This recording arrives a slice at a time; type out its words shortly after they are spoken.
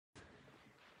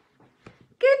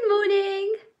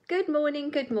Good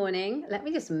morning, good morning. Let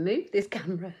me just move this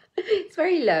camera. It's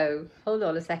very low. Hold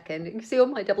on a second. You can see all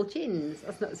my double chins.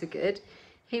 That's not so good.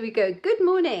 Here we go. Good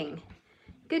morning.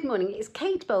 Good morning. It's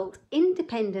Kate Bolt,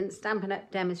 independent Stampin' Up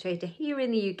demonstrator here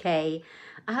in the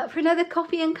UK for another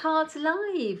Coffee and Cards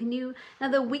Live,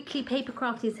 another weekly paper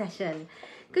crafting session.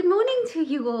 Good morning to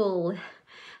you all.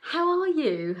 How are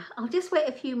you? I'll just wait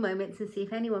a few moments and see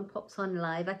if anyone pops on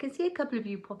live. I can see a couple of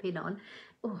you popping on.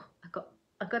 Oh,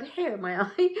 I've got a hair in my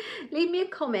eye. Leave me a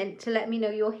comment to let me know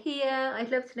you're here.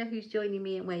 I'd love to know who's joining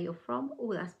me and where you're from.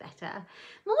 Oh, that's better.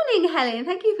 Morning, Helen.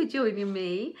 Thank you for joining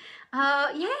me.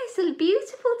 Yeah, it's a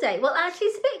beautiful day. Well, actually,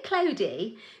 it's a bit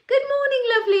cloudy. Good morning,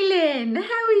 lovely Lynn.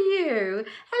 How are you?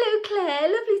 Hello,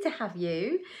 Claire. Lovely to have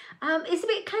you. It's a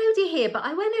bit cloudy here, but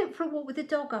I went out for a walk with the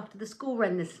dog after the school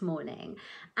run this morning,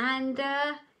 and it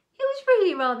was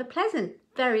really rather pleasant.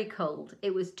 Very cold.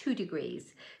 It was 2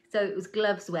 degrees. So it was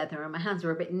gloves weather and my hands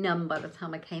were a bit numb by the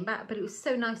time I came back, but it was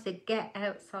so nice to get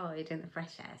outside in the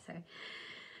fresh air. So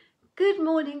good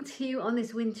morning to you on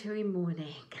this wintry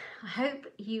morning. I hope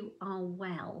you are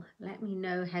well. Let me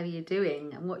know how you're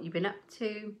doing and what you've been up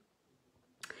to.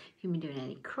 If you've been doing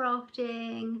any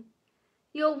crafting.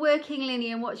 You're working,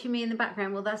 Linny, and watching me in the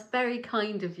background. Well, that's very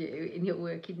kind of you in your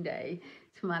working day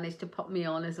to manage to pop me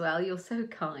on as well. You're so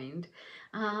kind.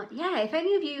 Yeah, if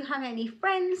any of you have any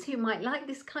friends who might like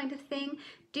this kind of thing,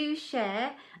 do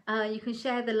share. You can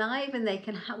share the live and they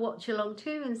can watch along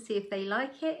too and see if they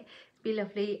like it. It'd be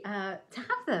lovely to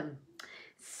have them.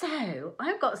 So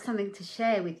I've got something to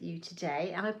share with you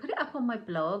today, and I put it up on my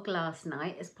blog last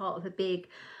night as part of a big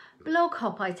blog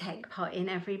hop I take part in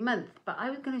every month, but I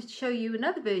was going to show you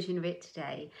another version of it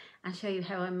today and show you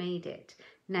how I made it.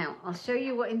 Now I'll show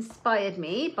you what inspired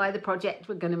me by the project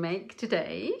we're going to make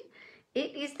today.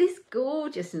 It is this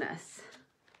gorgeousness.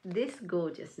 This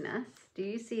gorgeousness. Do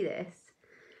you see this?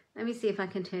 Let me see if I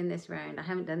can turn this round. I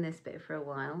haven't done this bit for a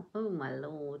while. Oh my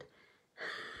lord.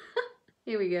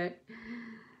 Here we go.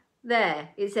 There,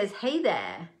 it says, "Hey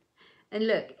there." And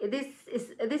look,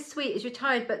 this suite is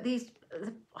retired, but these,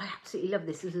 I absolutely love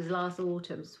this. This was last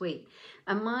autumn suite.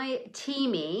 And my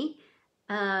teamie,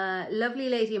 lovely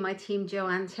lady in my team,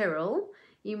 Joanne Tyrrell,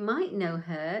 you might know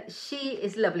her. She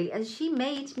is lovely, and she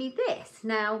made me this.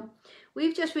 Now,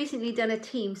 we've just recently done a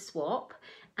team swap,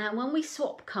 and when we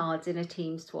swap cards in a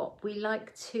team swap, we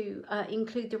like to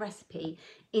include the recipe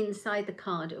inside the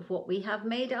card of what we have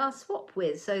made our swap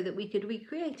with, so that we could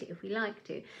recreate it if we like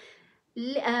to.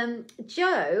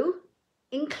 Jo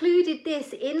included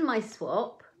this in my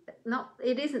swap.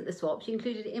 It isn't the swap, she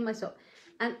included it in my swap.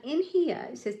 And in here,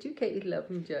 it says, "To Kate with love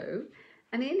from Jo."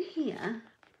 And in here,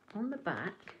 on the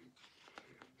back,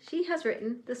 she has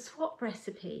written the swap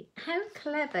recipe. How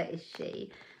clever is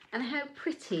she? And how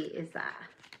pretty is that?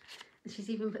 And she's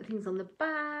even put things on the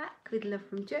back with love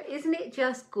from Jo. Isn't it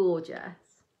just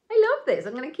gorgeous? I love this.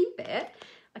 I'm going to keep it.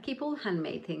 I keep all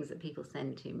handmade things that people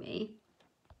send to me.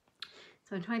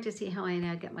 So I'm trying to see how I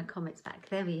now get my comments back.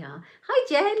 There we are. Hi,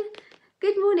 Jen.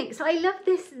 Good morning. So I love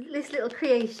this little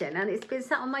creation, and it's been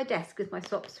sat on my desk with my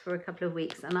swaps for a couple of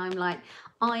weeks, and I'm like,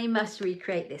 I must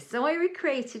recreate this. So I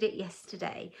recreated it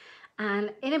yesterday,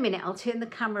 and in a minute I'll turn the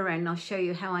camera around and I'll show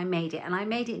you how I made it. And I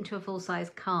made it into a full-size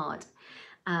card.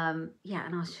 Yeah,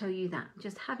 and I'll show you that.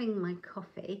 Just having my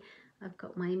coffee. I've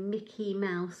got my Mickey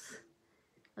Mouse.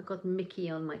 I've got Mickey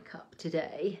on my cup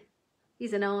today.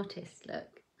 He's an artist,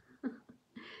 look.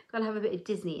 Got to have a bit of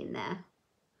Disney in there.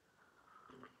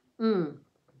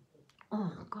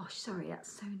 Oh gosh, sorry,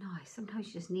 that's so nice. Sometimes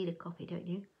you just need a coffee, don't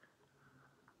you?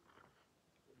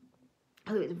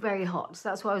 Oh, it's very hot, so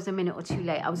that's why I was a minute or two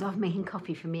late. I was off making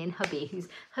coffee for me and hubby,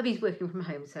 hubby's working from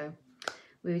home, so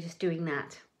we were just doing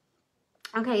that.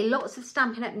 Okay, lots of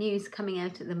Stampin' Up news coming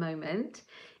out at the moment.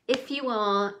 If you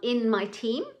are in my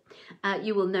team,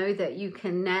 you will know that you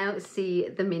can now see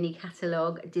the mini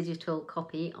catalogue digital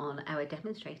copy on our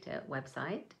demonstrator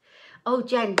website. Oh,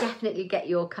 Jen, definitely get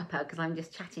your cuppa, because I'm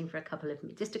just chatting for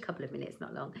just a couple of minutes,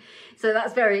 not long. So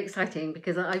that's very exciting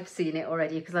because I've seen it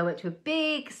already, because I went to a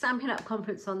big Stampin' Up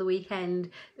conference on the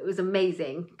weekend. It was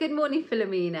amazing. Good morning,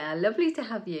 Philomena. Lovely to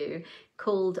have you.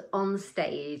 Called On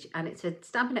Stage, and it's a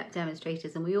Stampin' Up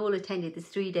demonstrators, and we all attended this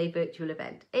 3-day virtual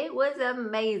event. It was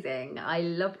amazing. I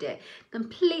loved it.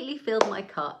 Completely filled my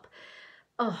cup.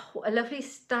 Oh, what a lovely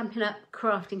Stampin' Up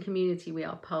crafting community we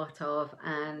are part of,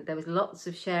 and there was lots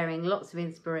of sharing, lots of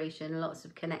inspiration, lots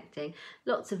of connecting,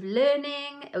 lots of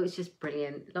learning. It was just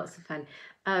brilliant, lots of fun.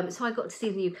 So I got to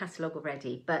see the new catalogue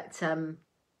already, but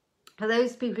for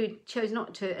those people who chose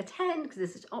not to attend, because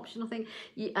this is an optional thing,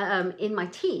 in my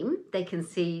team, they can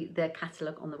see the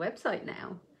catalogue on the website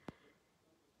now.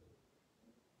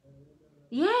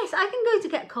 Yes, I can go to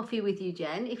get coffee with you,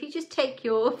 Jen. If you just take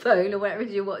your phone or whatever it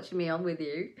is you're watching me on with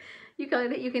you, you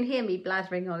can hear me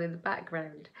blathering on in the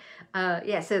background.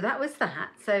 Yeah, so that was that.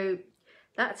 So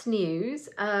that's news.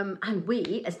 And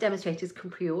we, as demonstrators, can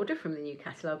pre-order from the new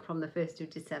catalogue from the 1st of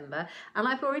December. And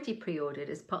I've already pre-ordered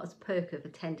as part of perk of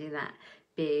attending that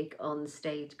big on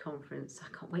stage conference. I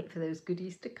can't wait for those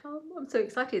goodies to come. I'm so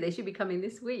excited. They should be coming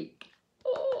this week.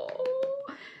 Oh.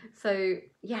 So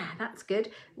yeah, that's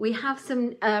good. We have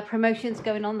some promotions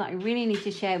going on that I really need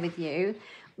to share with you.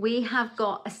 We have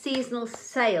got a seasonal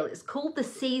sale. It's called the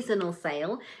seasonal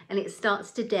sale and it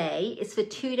starts today. It's for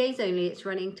 2 days only. It's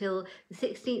running till the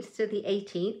 16th to the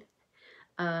 18th.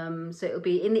 So it'll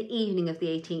be in the evening of the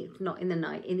 18th, not in the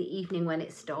night, in the evening when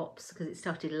it stops, because it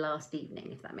started last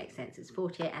evening, if that makes sense. It's a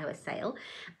 48-hour sale.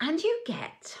 And you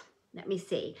get, let me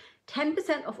see,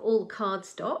 10% off all card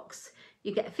stocks.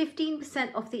 You get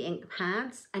 15% off the ink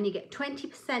pads, and you get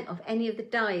 20% off any of the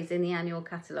dies in the annual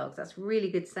catalogues. That's a really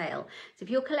good sale. So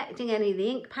if you're collecting any of the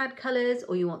ink pad colours,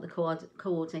 or you want the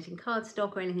coordinating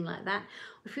cardstock or anything like that,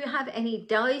 if you have any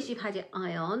dies you've had your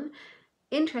eye on,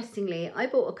 interestingly, I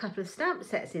bought a couple of stamp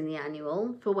sets in the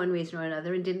annual for one reason or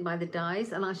another and didn't buy the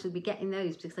dies, and I shall be getting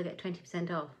those because I get 20%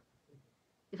 off.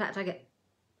 In fact, I get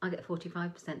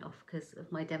 45% off because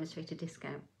of my demonstrator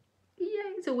discount.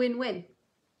 Yeah, it's a win-win.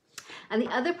 And the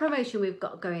other promotion we've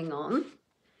got going on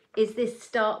is this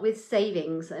Start With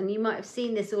Savings. And you might have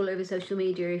seen this all over social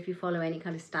media if you follow any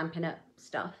kind of Stampin' Up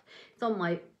stuff. It's on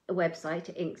my website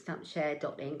at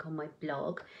inkstampshare.ink on my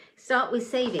blog. Start With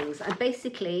Savings. And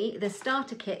basically the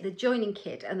starter kit, the joining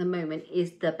kit at the moment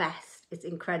is the best. It's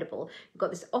incredible. We've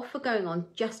got this offer going on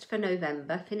just for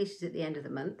November, finishes at the end of the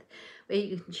month, where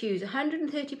you can choose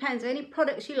 £130 of any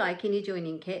products you like in your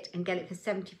joining kit and get it for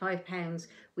 £75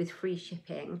 with free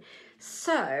shipping.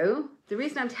 So the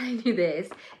reason I'm telling you this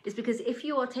is because if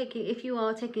you are taking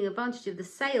advantage of the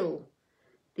sale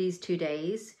these 2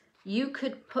 days, you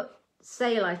could put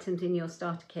sale items in your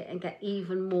starter kit and get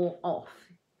even more off.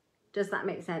 Does that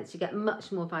make sense? You get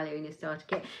much more value in your starter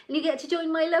kit and you get to join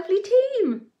my lovely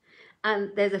team.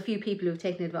 And there's a few people who've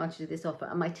taken advantage of this offer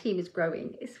and my team is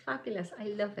growing. It's fabulous. I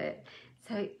love it.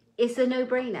 So it's a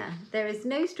no-brainer. There is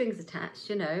no strings attached,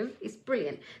 you know. It's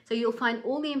brilliant. So you'll find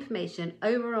all the information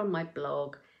over on my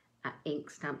blog at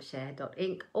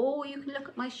inkstampshare.ink, or you can look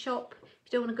at my shop if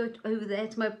you don't want to go over there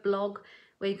to my blog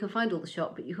where you can find all the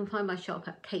shop, but you can find my shop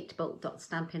at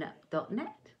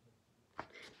katebolt.stampinup.net.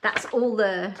 That's all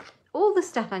the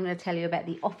stuff I'm going to tell you about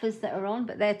the offers that are on,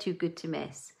 but they're too good to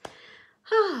miss.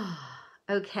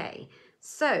 Okay,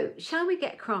 so shall we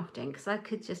get crafting? Because I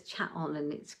could just chat on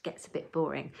and it gets a bit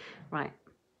boring. Right,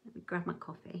 let me grab my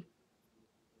coffee.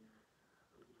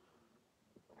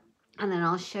 And then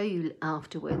I'll show you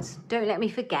afterwards. Don't let me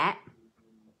forget,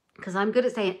 because I'm good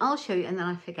at saying I'll show you and then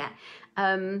I forget.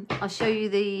 I'll show you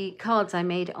the cards I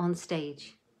made on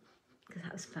stage, because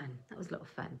that was fun. That was a lot of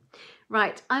fun.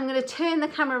 Right, I'm going to turn the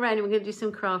camera around and we're going to do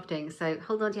some crafting. So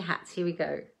hold on to your hats. Here we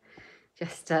go.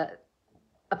 Just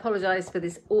apologise for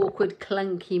this awkward,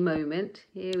 clunky moment.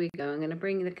 Here we go. I'm going to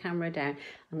bring the camera down.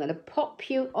 I'm going to pop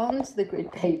you onto the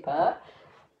grid paper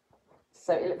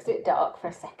so it looks a bit dark for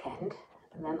a second.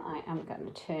 And then I am going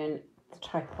to turn the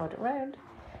tripod around,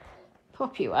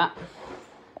 pop you up.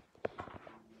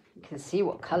 You can see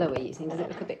what colour we're using. Does it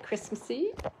look a bit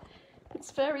Christmassy?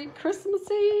 It's very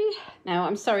Christmassy. Now,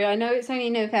 I'm sorry, I know it's only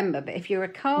November, but if you're a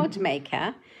card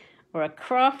maker or a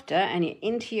crafter and you're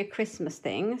into your Christmas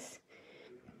things,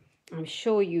 I'm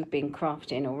sure you've been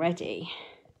crafting already.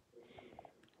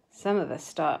 Some of us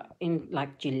start in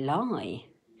like July,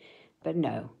 but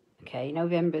no. Okay,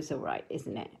 November's all right,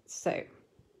 isn't it? So,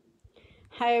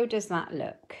 how does that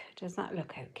look? Does that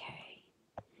look okay?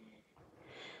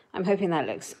 I'm hoping that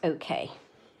looks okay.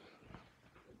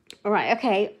 All right,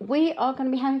 okay, we are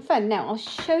going to be having fun. Now, I'll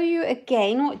show you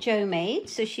again what Jo made.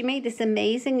 So she made this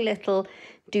amazing little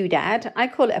doodad. I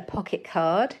call it a pocket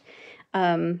card.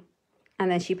 And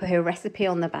then she put her recipe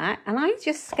on the back. And I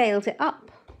just scaled it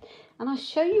up. And I'll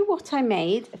show you what I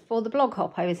made for the blog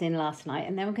hop I was in last night.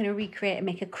 And then we're going to recreate and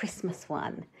make a Christmas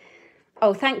one.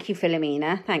 Oh, thank you,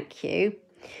 Philomena. Thank you.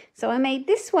 So I made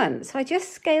this one. So I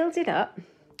just scaled it up.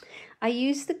 I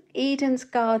used the Eden's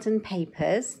Garden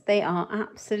papers. They are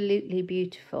absolutely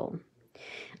beautiful.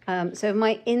 So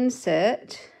my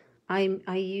insert,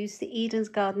 I used the Eden's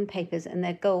Garden papers and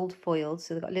they're gold foiled.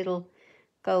 So they've got little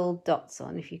gold dots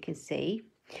on, if you can see.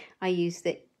 I used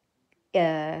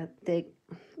they're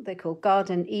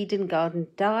called Eden Garden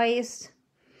dies.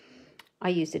 I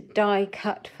used a die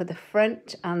cut for the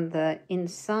front and the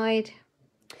inside.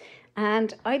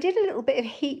 And I did a little bit of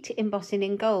heat embossing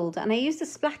in gold, and I used a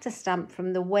splatter stamp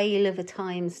from the Whale of a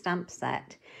Time stamp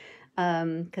set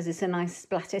because it's a nice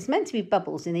splatter. It's meant to be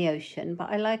bubbles in the ocean, but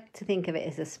I like to think of it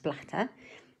as a splatter.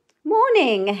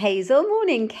 Morning, Hazel.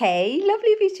 Morning, Kay.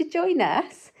 Lovely of you to join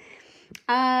us.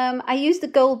 I used the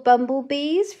gold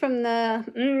bumblebees from the,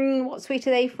 what suite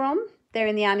are they from? They're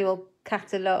in the annual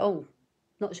catalogue. Oh,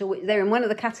 not sure which. They're in one of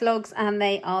the catalogues, and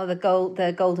they are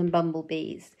the golden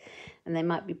bumblebees. And they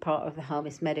might be part of the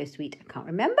Harvest Meadow suite. I can't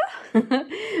remember,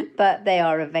 but they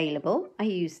are available. I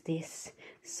use this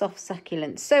soft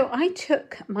succulent. So I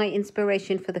took my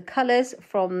inspiration for the colours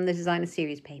from the designer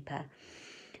series paper.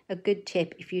 A good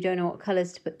tip, if you don't know what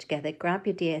colours to put together, grab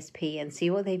your DSP and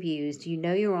see what they've used. You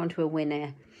know you're onto a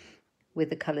winner with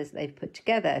the colours they've put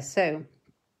together. So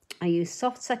I use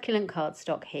soft succulent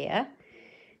cardstock here.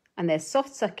 And there's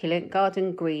soft succulent,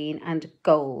 garden green and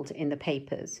gold in the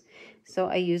papers. So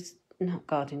I use, not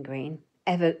garden green,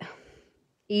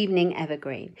 evening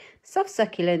evergreen. Soft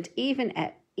succulent, evening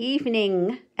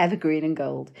evergreen and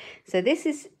gold. So this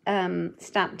is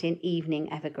stamped in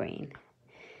evening evergreen.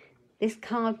 This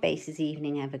card base is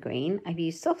evening evergreen. I've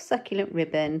used soft succulent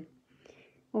ribbon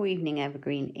or evening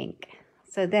evergreen ink.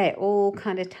 So they're all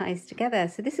kind of ties together.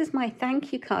 So this is my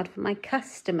thank you card for my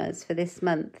customers for this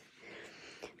month.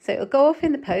 So it'll go off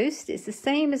in the post. It's the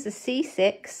same as the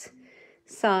C6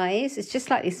 size. It's just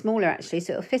slightly smaller actually,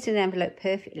 so it'll fit in an envelope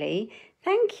perfectly.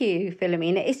 Thank you,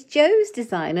 Philomena. It's Joe's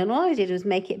design, and all I did was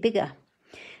make it bigger.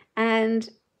 And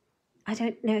I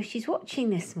don't know if she's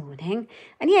watching this morning.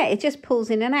 And yeah, it just pulls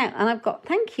in and out. And I've got,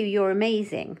 thank you, you're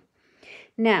amazing.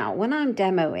 Now, when I'm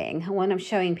demoing, when I'm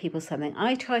showing people something,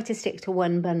 I try to stick to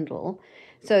one bundle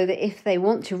so that if they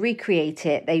want to recreate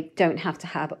it, they don't have to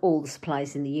have all the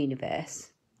supplies in the universe.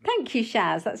 Thank you,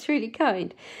 Shaz. That's really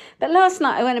kind. But last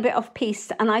night I went a bit off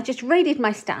piste and I just raided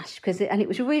my stash and it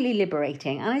was really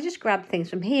liberating. And I just grabbed things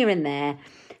from here and there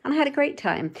and I had a great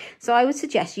time. So I would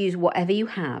suggest use whatever you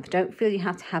have. Don't feel you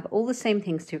have to have all the same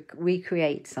things to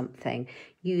recreate something.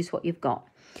 Use what you've got.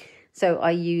 So I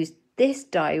used this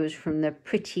die was from the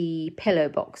Pretty Pillow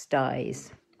Box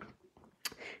dies.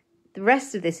 The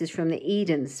rest of this is from the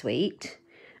Eden suite.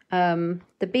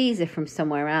 The bees are from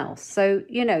somewhere else. So,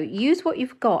 you know, use what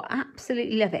you've got.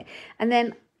 Absolutely love it. And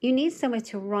then you need somewhere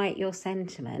to write your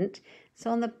sentiment.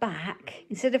 So on the back,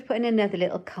 instead of putting another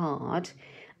little card,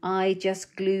 I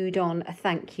just glued on a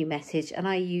thank you message and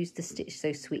I used the Stitch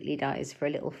So Sweetly dies for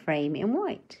a little frame in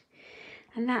white.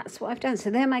 And that's what I've done. So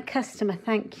they're my customer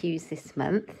thank yous this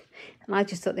month. And I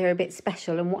just thought they were a bit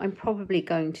special. And what I'm probably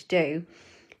going to do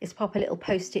is pop a little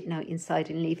post-it note inside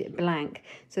and leave it blank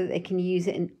so that they can use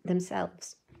it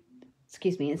themselves,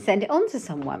 and send it on to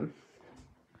someone.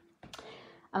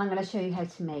 And I'm going to show you how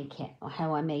to make it, or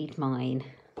how I made mine.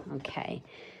 Okay,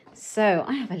 so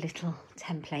I have a little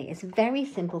template. It's very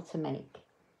simple to make.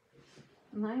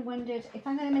 And I wondered if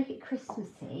I'm going to make it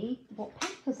Christmassy, what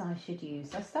papers I should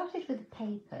use. I started with the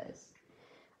papers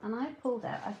and I pulled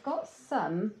out, I've got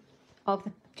some of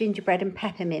the Gingerbread and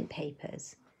Peppermint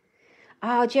papers.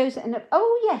 Ah, Joe's at an...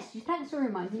 Oh, yes, thanks for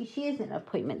reminding me. She is at an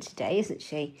appointment today, isn't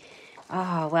she?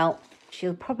 Ah, well,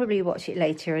 she'll probably watch it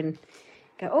later and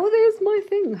go, oh, there's my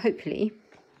thing, hopefully.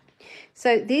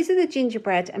 So these are the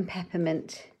Gingerbread and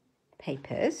Peppermint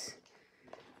papers,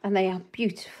 and they are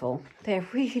beautiful. They're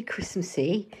really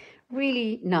Christmassy,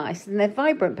 really nice, and they're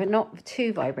vibrant, but not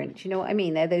too vibrant. Do you know what I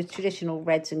mean? They're those traditional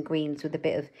reds and greens with a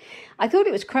bit of... I thought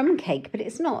it was crumb cake, but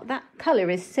it's not. That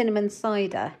colour is cinnamon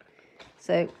cider.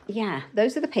 So, yeah,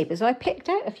 those are the papers. So I picked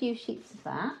out a few sheets of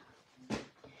that.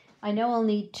 I know I'll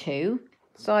need 2.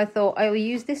 So I thought I will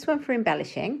use this one for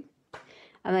embellishing.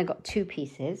 And I got 2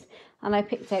 pieces. And I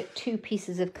picked out 2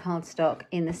 pieces of cardstock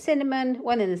in the cinnamon,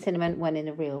 one in the cinnamon, one in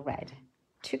the real red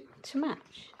to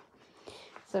match.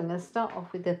 So I'm going to start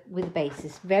off with the base.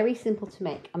 It's very simple to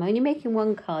make. I'm only making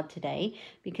 1 card today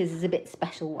because it's a bit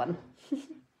special one.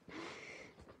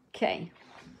 Okay.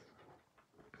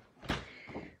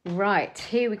 Right,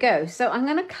 here we go. So I'm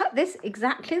going to cut this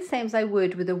exactly the same as I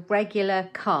would with a regular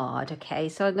card, okay?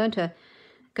 So I'm going to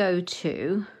go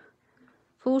to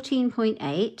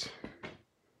 14.8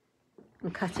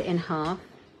 and cut it in half.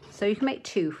 So you can make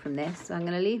 2 from this. So I'm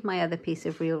going to leave my other piece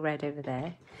of real red over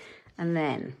there. And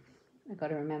then I've got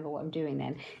to remember what I'm doing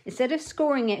then. Instead of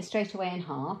scoring it straight away in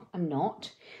half, I'm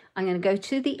not. I'm going to go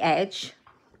to the edge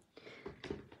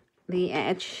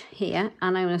here,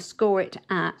 and I'm going to score it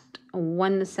at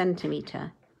 1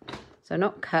 centimetre. So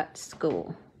not cut,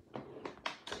 score.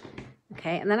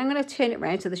 Okay, and then I'm going to turn it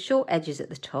around to the short edges at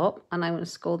the top, and I'm going to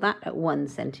score that at 1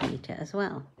 centimetre as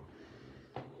well.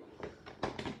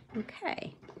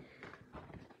 Okay,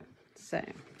 so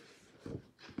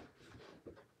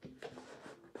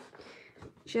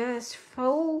just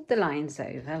fold the lines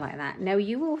over like that. Now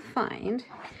you will find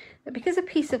that because a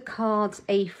piece of card's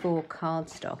A4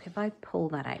 cardstock, if I pull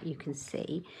that out, you can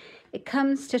see it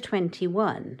comes to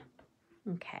 21.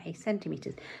 Okay,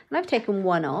 centimetres. And I've taken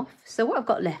 1 off, so what I've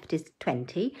got left is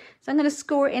 20. So I'm going to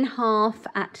score it in half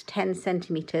at 10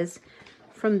 centimetres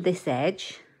from this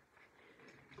edge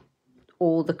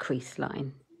or the crease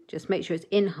line. Just make sure it's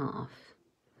in half.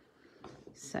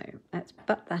 So let's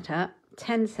butt that up,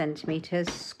 10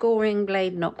 centimetres, scoring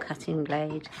blade, not cutting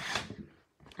blade.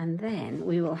 And then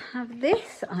we will have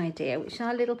this idea, which is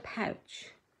our little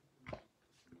pouch.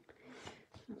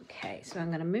 Okay, so I'm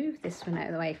going to move this one out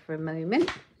of the way for a moment.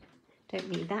 Don't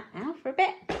need that now for a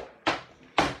bit.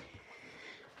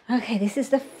 Okay, this is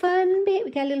the fun bit.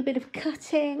 We get a little bit of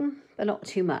cutting, but not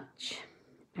too much.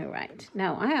 All right,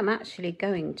 now I am actually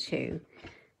going to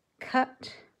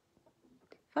cut.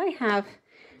 If I have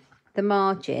the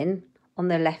margin on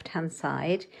the left-hand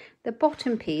side, the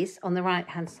bottom piece on the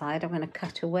right-hand side, I'm going to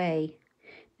cut away.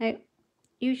 Now,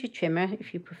 use your trimmer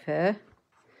if you prefer.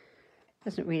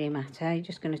 Doesn't really matter, you're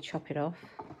just going to chop it off.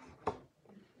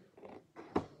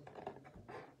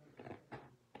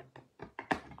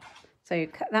 So you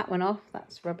cut that one off,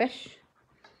 that's rubbish.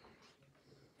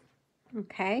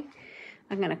 Okay,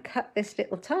 I'm going to cut this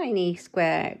little tiny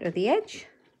square out of the edge,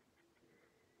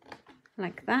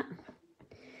 like that.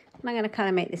 And I'm going to kind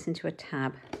of make this into a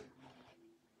tab.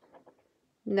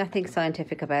 Nothing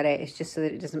scientific about it, it's just so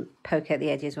that it doesn't poke out the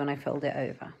edges when I fold it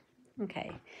over. Okay,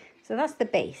 so that's the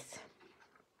base.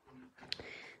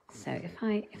 So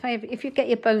if you get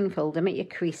your bone folder, make your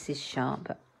creases sharp,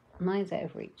 but mine's out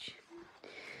of reach.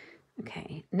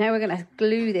 Okay, now we're going to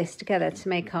glue this together to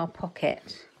make our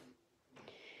pocket.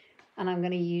 And I'm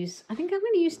going to use, I think I'm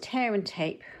going to use tear and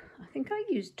tape. I think I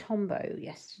used Tombow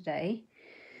yesterday.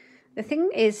 The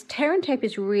thing is, tear and tape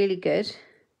is really good.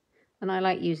 And I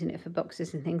like using it for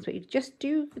boxes and things, but you just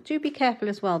do be careful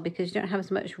as well, because you don't have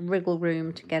as much wriggle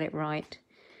room to get it right.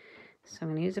 So I'm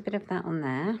going to use a bit of that on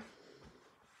there.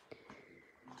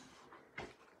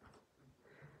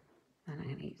 And I'm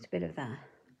going to use a bit of that.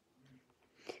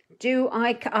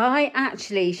 I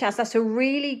actually, Shaz, that's a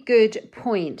really good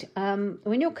point.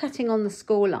 When you're cutting on the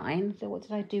score line, so what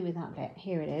did I do with that bit?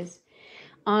 Here it is.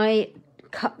 I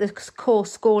cut the core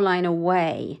score line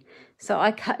away. So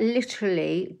I cut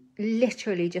literally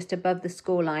just above the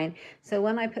score line. So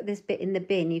when I put this bit in the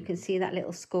bin, you can see that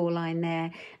little score line there,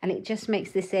 and it just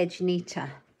makes this edge neater.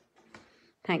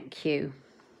 Thank you.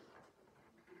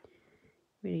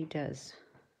 It really does.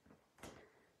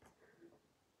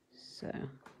 So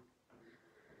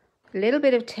a little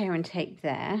bit of tear and tape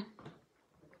there,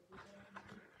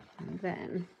 and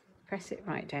then press it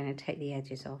right down and take the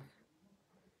edges off.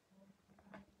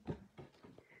 I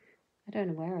don't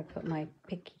know where I put my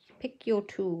pick your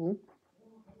tool,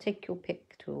 take your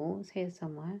pick tool. It's here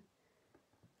somewhere.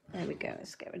 There we go,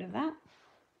 let's get rid of that.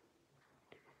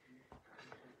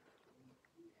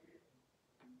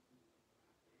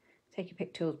 Take your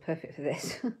pick tool is perfect for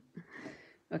this.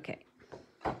 Okay.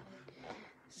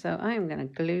 So I am going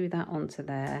to glue that onto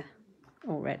there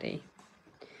already.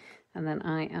 And then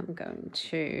I am going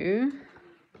to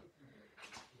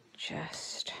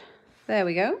just, there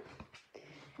we go.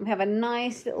 We have a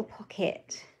nice little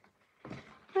pocket.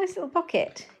 Nice little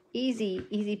pocket. Easy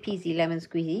peasy lemon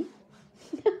squeezy.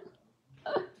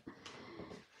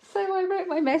 So I wrote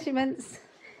my measurements.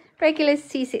 Regular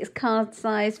C6 card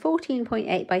size,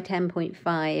 14.8 by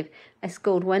 10.5. I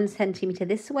scored 1 centimetre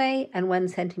this way and 1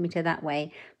 centimetre that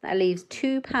way. That leaves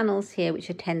 2 panels here,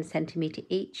 which are 10 centimetre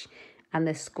each. And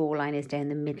the score line is down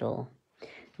the middle,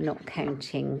 not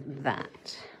counting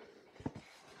that.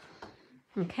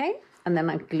 Okay, and then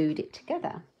I've glued it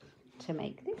together to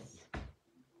make this.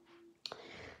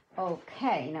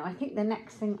 Okay, now I think the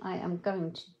next thing I am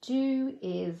going to do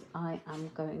is I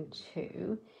am going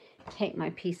to take my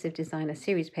piece of designer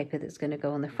series paper that's going to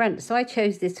go on the front. So I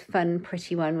chose this fun,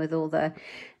 pretty one with all they're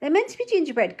meant to be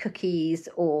gingerbread cookies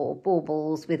or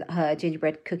baubles with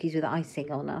gingerbread cookies with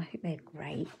icing on. I think they're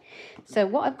great. So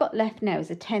what I've got left now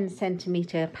is a 10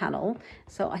 centimetre panel.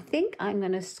 So I think I'm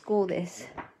going to score this.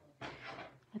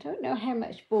 I don't know how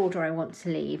much border I want to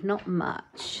leave, not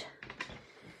much.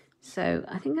 So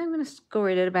I think I'm going to score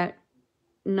it at about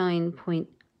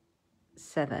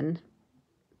 9.7.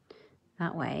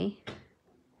 That way.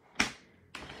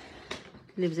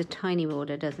 Leaves a tiny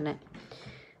border, doesn't it?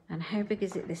 And how big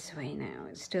is it this way now?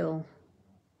 It's still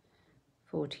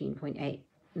 14.8.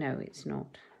 No, it's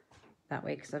not that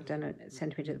way, because I've done a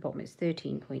centimetre at the bottom. It's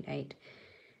 13.8.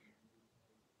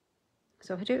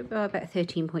 So if I do it by about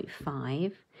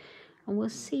 13.5, and we'll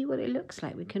see what it looks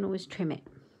like. We can always trim it.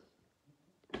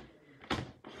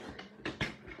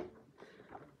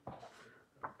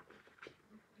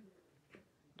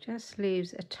 Just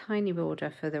leaves a tiny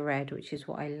border for the red, which is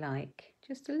what I like.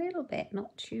 Just a little bit,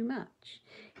 not too much.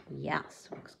 Yes,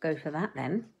 let's go for that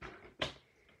then.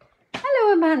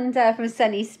 Hello, Amanda from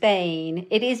sunny Spain.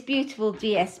 It is beautiful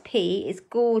DSP. It's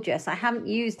gorgeous. I haven't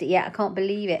used it yet. I can't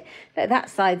believe it. But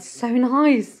that side's so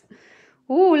nice.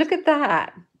 Oh, look at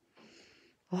that.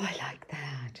 Oh, I like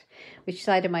that. Which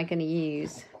side am I going to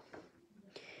use?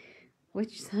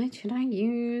 Which side should I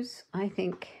use? I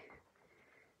think...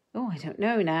 Oh, I don't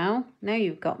know now. Now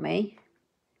you've got me.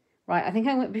 Right, I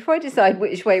think before I decide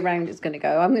which way round it's going to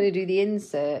go, I'm going to do the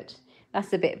insert.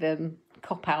 That's a bit of a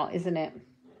cop-out, isn't it?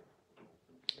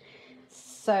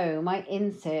 So, my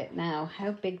insert now,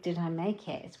 how big did I make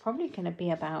it? It's probably going to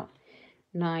be about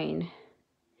 9.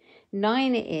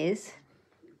 9 it is.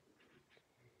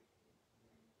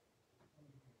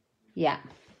 Yeah.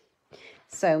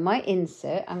 So my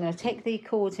insert, I'm going to take the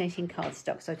coordinating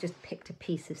cardstock. So I just picked a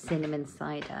piece of cinnamon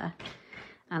cider.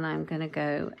 And I'm going to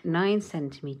go 9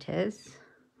 centimetres.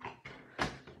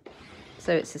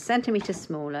 So it's a centimetre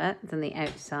smaller than the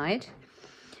outside.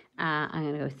 I'm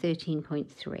going to go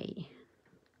 13.3.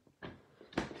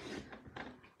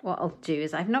 What I'll do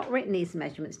is, I've not written these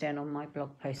measurements down on my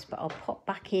blog post, but I'll pop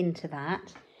back into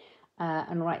that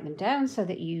and write them down so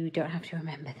that you don't have to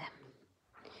remember them.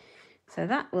 So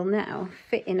that will now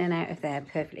fit in and out of there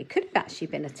perfectly. Could have actually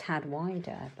been a tad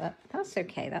wider, but that's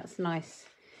okay. That's nice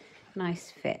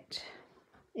fit.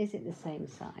 Is it the same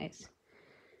size?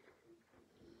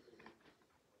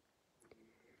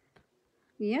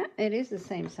 Yeah, it is the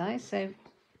same size, so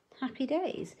happy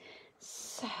days.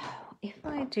 So if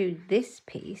I do this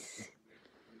piece,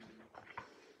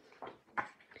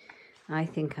 I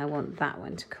think I want that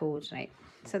one to coordinate.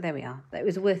 So there we are. That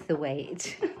was worth the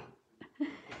wait.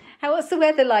 What's the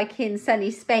weather like in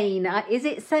sunny Spain? Is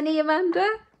it sunny, Amanda?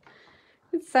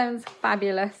 It sounds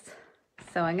fabulous.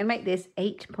 So I'm going to make this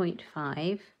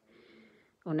 8.5,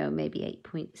 or no, maybe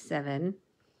 8.7,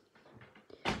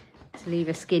 to leave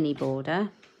a skinny border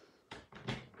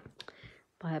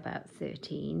by about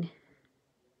 13,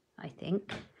 I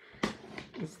think.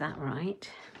 Is that right?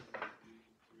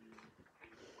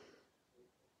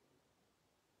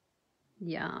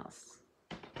 Yes.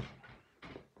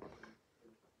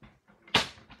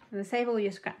 And save all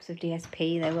your scraps of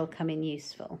DSP, they will come in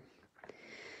useful.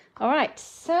 All right,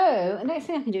 so the next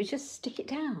thing I can do is just stick it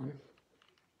down.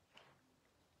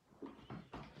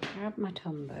 Grab my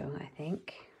Tombow, I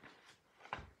think.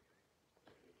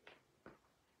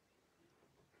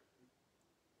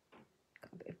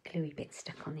 Got a bit of gluey bit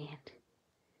stuck on the end.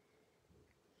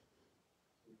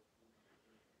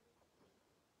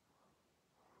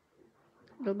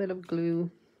 A little bit of glue.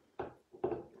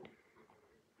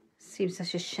 Seems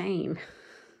such a shame.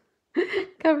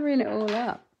 Covering it all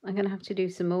up. I'm going to have to do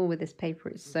some more with this paper.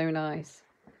 It's so nice.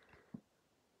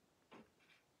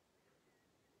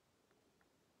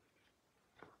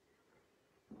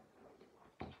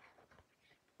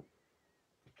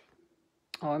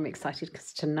 Oh, I'm excited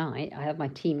because tonight I have my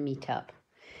team meetup.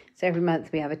 So every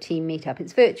month we have a team meetup.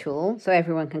 It's virtual, so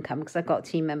everyone can come because I've got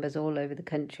team members all over the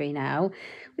country now,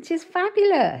 which is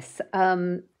fabulous.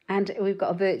 And we've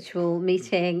got a virtual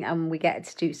meeting and we get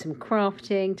to do some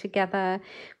crafting together.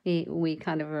 We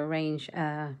kind of arrange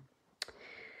a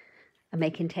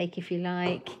make and take, if you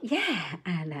like. Yeah,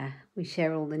 and we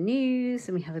share all the news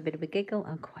and we have a bit of a giggle.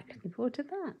 I'm quite looking forward to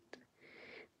that.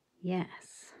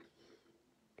 Yes.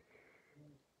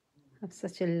 I have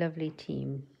such a lovely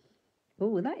team.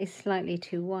 Oh, that is slightly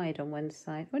too wide on one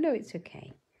side. Oh, no, it's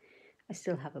okay. I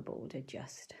still have a border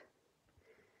just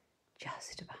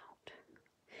about.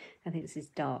 I think this is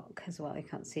dark as well. I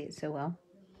can't see it so well.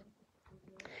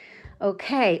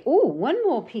 Okay. Oh, one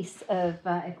more piece of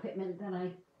equipment that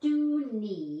I do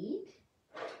need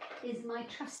is my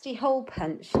trusty hole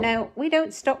punch. Now, we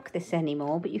don't stock this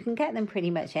anymore, but you can get them pretty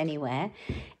much anywhere.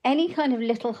 Any kind of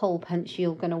little hole punch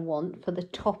you're going to want for the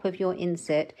top of your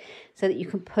insert so that you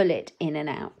can pull it in and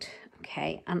out.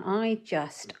 Okay, and I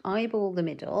just eyeball the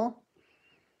middle.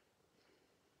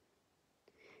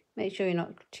 Make sure you're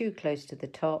not too close to the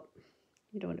top.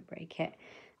 You don't want to break it.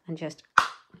 And just,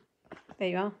 there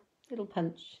you are, little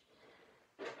punch.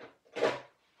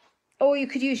 Or you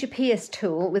could use your pierce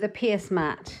tool with a pierce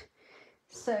mat.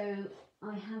 So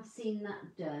I have seen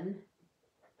that done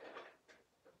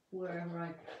wherever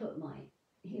I put my,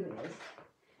 here it is.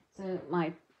 So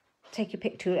my take your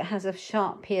pick tool, it has a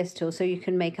sharp pierce tool so you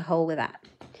can make a hole with that.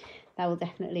 That will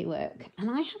definitely work. And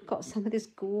I have got some of this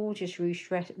gorgeous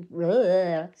ruched,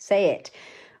 real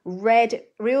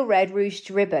red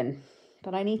ruched ribbon.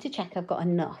 But I need to check I've got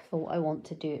enough for what I want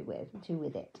to do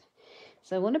with it.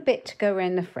 So I want a bit to go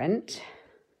around the front.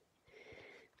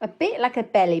 a bit like a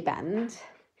belly band.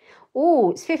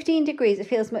 Oh, it's 15 degrees. It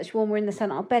feels much warmer in the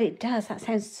sun. I'll bet it does. That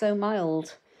sounds so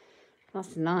mild.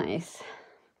 That's nice.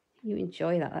 You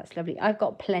enjoy that. That's lovely. I've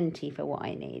got plenty for what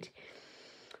I need.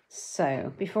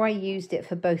 So before I used it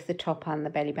for both the top and the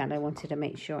belly band, I wanted to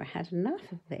make sure I had enough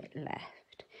of it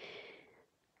left.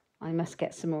 I must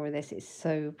get some more of this. It's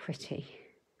so pretty.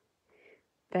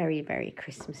 Very, very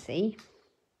Christmassy.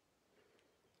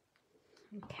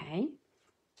 Okay.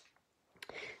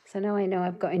 So now I know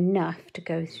I've got enough to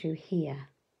go through here.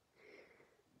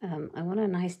 I want a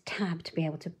nice tab to be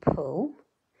able to pull,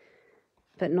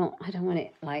 but not, I don't want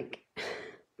it like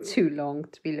too long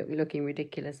to be looking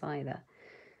ridiculous either.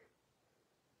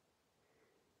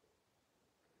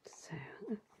 So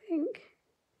I think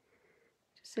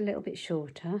just a little bit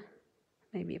shorter,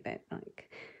 maybe about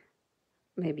like,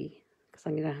 maybe, because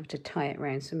I'm going to have to tie it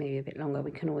around, so maybe a bit longer.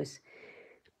 We can always,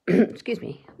 excuse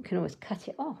me, we can always cut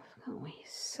it off, can't we?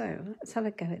 So let's have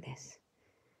a go at this.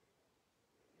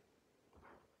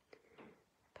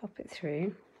 Pop it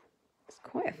through. It's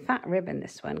quite a fat ribbon,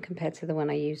 this one, compared to the one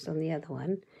I used on the other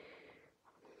one.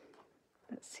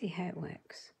 Let's see how it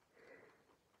works.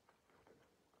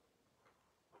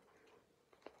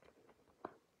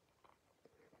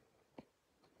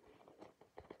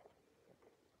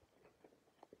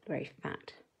 Very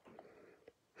fat.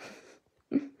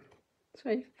 It's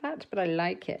very fat, but I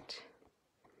like it.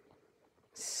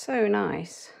 So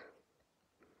nice.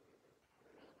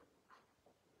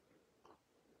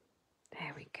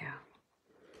 There we go.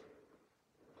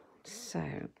 So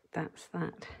that's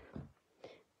that.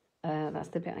 That's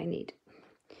the bit I need.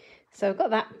 So I've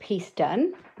got that piece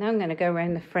done. Now I'm going to go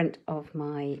around the front of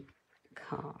my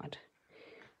card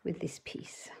with this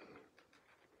piece.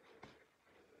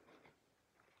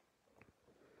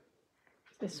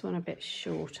 This one a bit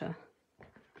shorter.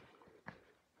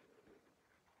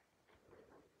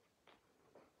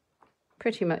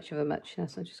 Pretty much of a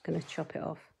muchness. I'm just going to chop it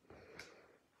off.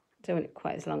 Don't want it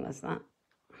quite as long as that.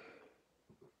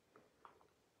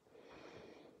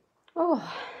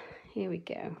 Oh, here we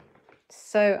go.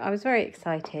 So I was very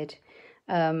excited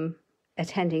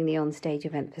attending the on-stage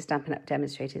event for Stampin' Up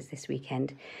demonstrators this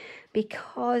weekend,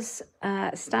 because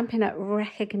Stampin' Up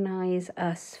recognise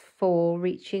us for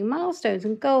reaching milestones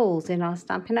and goals in our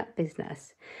Stampin' Up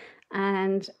business.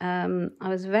 And I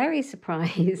was very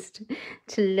surprised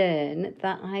to learn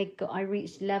that I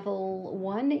reached level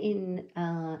 1 in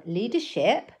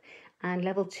leadership and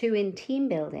level 2 in team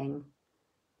building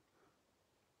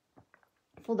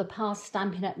for the past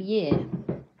Stampin' Up year.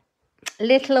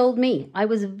 Little old me. I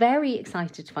was very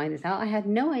excited to find this out. I had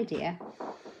no idea.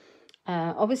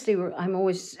 Obviously, I'm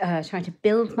always trying to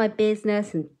build my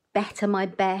business and better my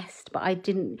best, but I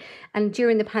didn't. And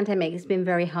during the pandemic, it's been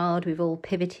very hard. We've all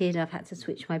pivoted. I've had to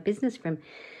switch my business from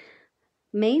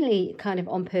mainly kind of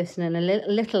on person and a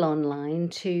little online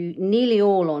to nearly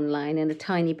all online and a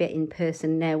tiny bit in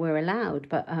person now we're allowed.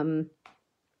 But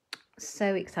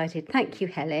so excited. Thank you,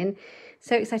 Helen.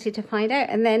 So excited to find out.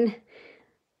 And then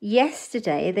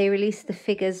yesterday they released the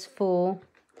figures for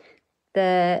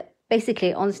the,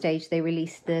 basically on stage they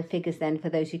released the figures then for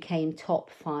those who came top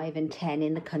 5 and 10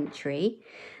 in the country,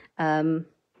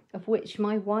 of which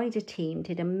my wider team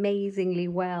did amazingly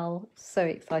well. So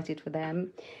excited for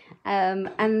them.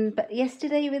 But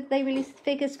yesterday they released the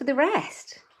figures for the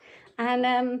rest. And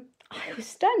I was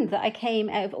stunned that I came,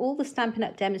 out of all the Stampin'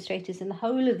 Up demonstrators in the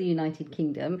whole of the United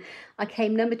Kingdom, I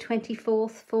came number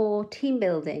 24th for team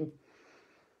building.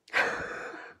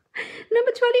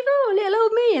 Number 24, little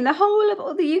old me in the whole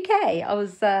of the UK. I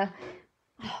was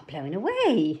blown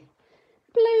away.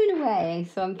 Blown away.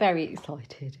 So I'm very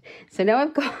excited. So now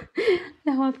I've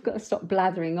got to stop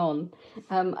blathering on.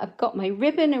 I've got my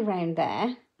ribbon around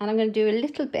there, and I'm going to do a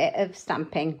little bit of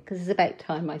stamping because it's about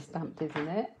time I stamped, isn't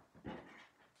it?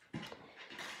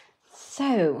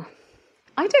 So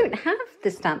I don't have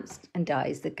the stamps and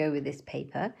dies that go with this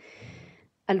paper,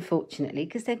 unfortunately,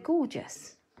 because they're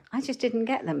gorgeous. I just didn't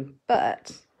get them,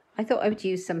 but I thought I would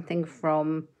use something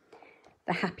from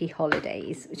the Happy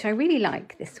Holidays, which I really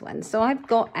like this one. So I've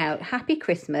got out Happy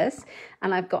Christmas,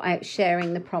 and I've got out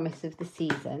Sharing the Promise of the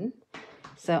Season.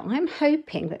 So I'm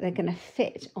hoping that they're going to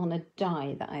fit on a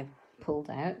die that I've pulled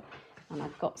out. And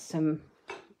I've got some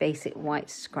basic white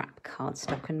scrap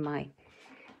cardstock and my,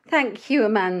 thank you,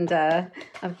 Amanda,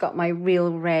 I've got my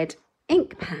real red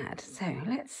ink pad. So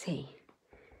let's see.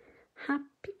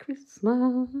 Happy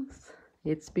Christmas.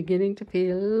 It's beginning to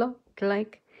feel a lot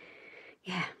like,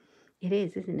 yeah, it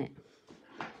is, isn't it?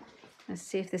 Let's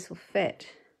see if this will fit.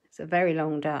 It's a very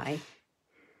long die.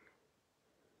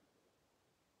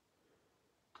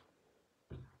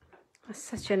 That's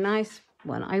such a nice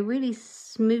one. I really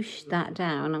smooshed that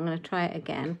down. I'm going to try it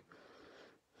again.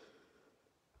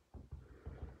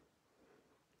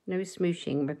 No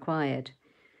smooshing required.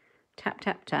 Tap,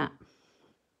 tap, tap.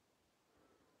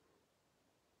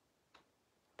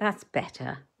 That's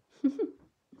better.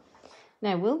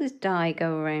 Now, will this die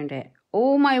go around it?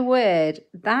 Oh my word,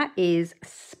 that is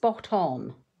spot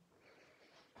on.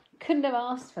 Couldn't have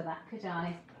asked for that, could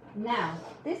I? Now,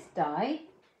 this die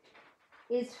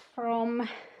is from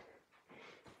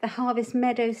the Harvest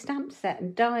Meadow stamp set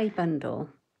and die bundle.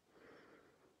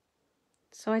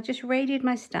 So I just raided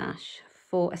my stash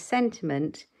for a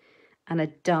sentiment and a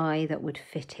die that would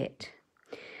fit it.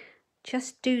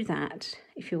 Just do that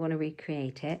if you want to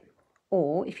recreate it.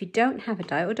 Or if you don't have a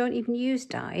die or don't even use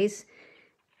dies,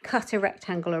 cut a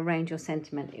rectangle around your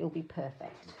sentiment. It will be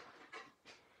perfect.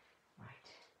 Right.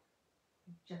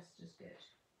 Just as good.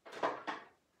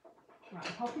 Right,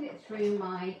 I'm popping it through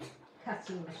my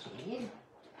cutting machine,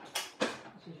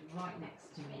 which is right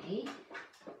next to me.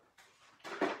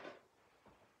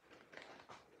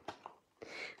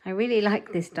 I really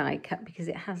like this die cut because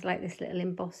it has like this little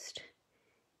embossed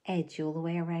edge all the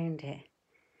way around it.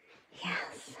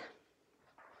 Yes.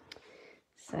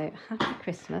 So, Happy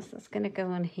Christmas. That's going to go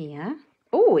on here.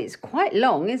 Oh, it's quite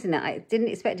long, isn't it? I didn't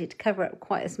expect it to cover up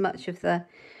quite as much of the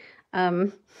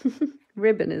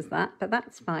ribbon as that, but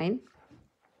that's fine.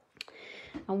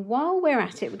 And while we're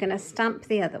at it, we're going to stamp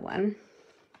the other one.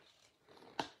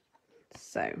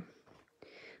 So,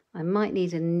 I might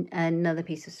need another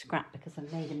piece of scrap because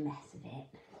I've made a mess of it.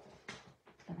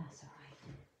 But that's all right.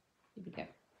 Here we go.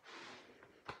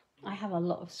 I have a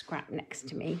lot of scrap next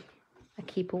to me. I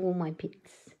keep all my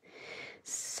bits.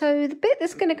 So the bit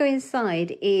that's going to go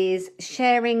inside is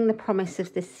sharing the promise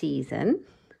of the season.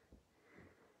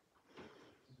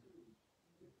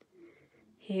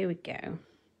 Here we go.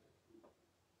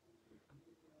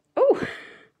 Oh!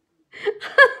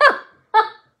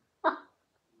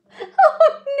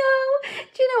 Oh no!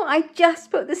 Do you know, I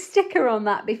just put the sticker on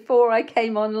that before I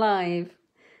came on live.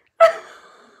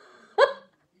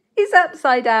 It's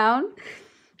upside down.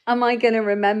 Am I going to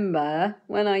remember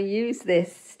when I use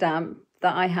this stamp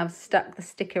that I have stuck the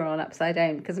sticker on upside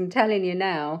down? Because I'm telling you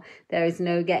now, there is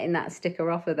no getting that sticker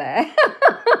off of there.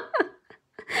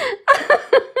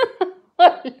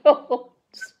 Oh, Lord.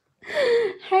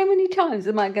 How many times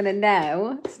am I going to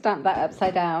now stamp that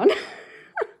upside down?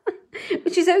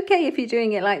 Which is okay if you're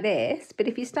doing it like this, but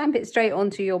if you stamp it straight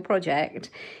onto your project,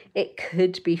 it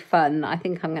could be fun. I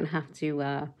think I'm going to have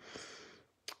to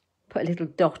put a little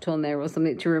dot on there or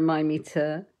something to remind me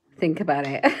to think about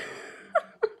it.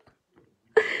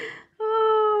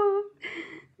 Oh,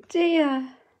 dear.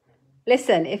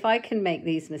 Listen, if I can make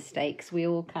these mistakes, we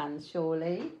all can,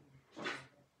 surely.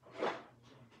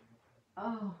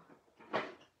 Oh,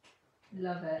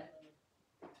 love it.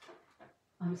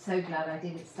 I'm so glad I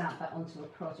didn't stamp that onto a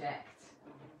project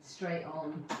straight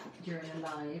on during a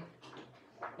live.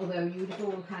 Although you would have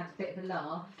all had a bit of a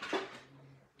laugh.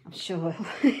 I'm sure.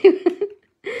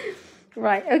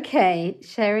 Right, okay.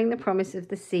 Sharing the promise of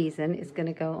the season is going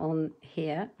to go on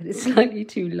here, but it's slightly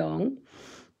too long.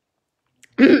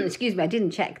 Excuse me, I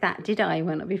didn't check that, did I,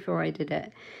 before I did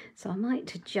it? So I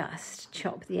might just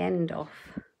chop the end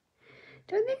off.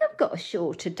 Don't think I've got a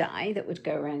shorter die that would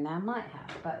go around there. I might have,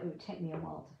 but it would take me a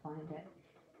while to find it.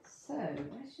 So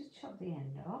let's just chop the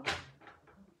end off.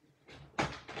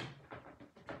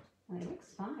 And it looks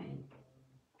fine.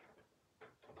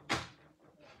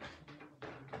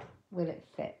 Will it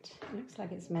fit? It looks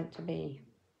like it's meant to be.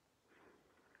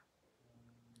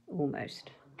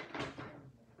 Almost.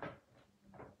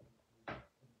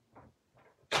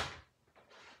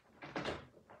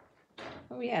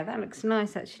 Oh yeah, that looks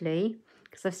nice actually,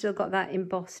 because I've still got that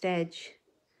embossed edge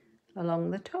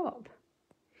along the top.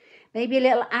 Maybe a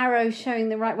little arrow showing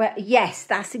the right way. Yes,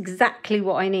 that's exactly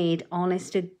what I need,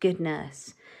 honest to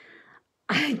goodness.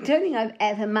 I don't think I've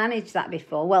ever managed that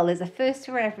before. Well, there's a first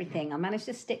for everything. I managed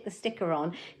to stick the sticker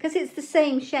on because it's the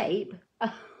same shape.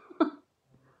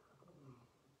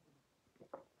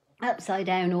 Upside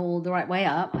down all the right way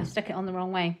up. I stuck it on the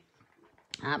wrong way.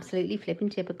 Absolutely flipping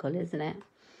typical, isn't it?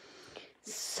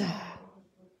 So,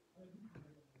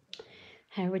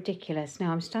 how ridiculous.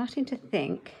 Now I'm starting to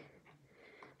think,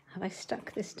 have I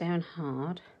stuck this down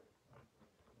hard?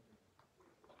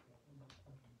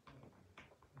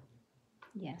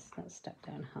 Yes, that's stuck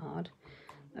down hard.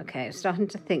 Okay, I'm starting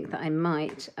to think that I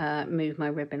might move my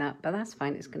ribbon up, but that's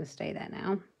fine. It's going to stay there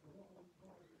now.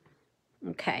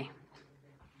 Okay.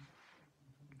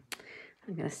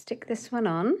 I'm going to stick this one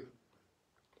on.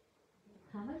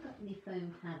 Have I got any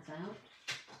foam pads out?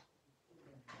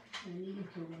 Only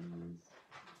little ones.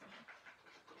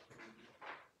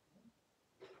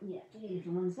 Yeah,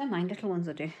 little ones. Never mind, little ones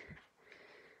will do.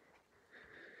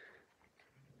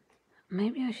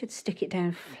 Maybe I should stick it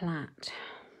down flat.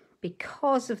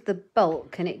 Because of the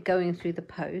bulk and it going through the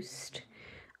post,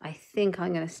 I think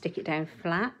I'm going to stick it down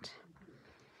flat.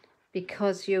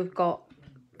 Because you've got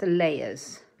the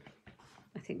layers,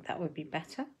 I think that would be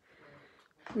better.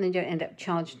 And then you don't end up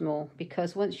charged more,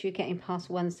 because once you're getting past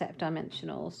one set of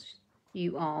dimensionals,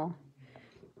 you are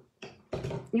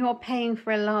paying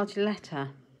for a large letter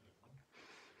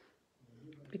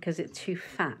because it's too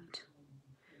fat.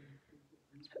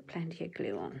 Let's put plenty of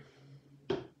glue on.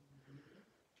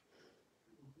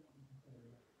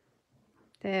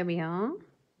 There we are.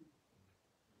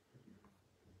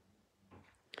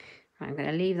 Right, I'm going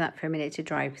to leave that for a minute to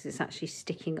dry because it's actually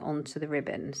sticking onto the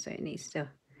ribbon, so it needs to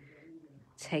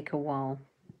take a while.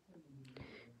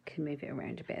 Can move it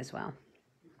around a bit as well.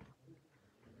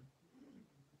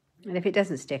 And if it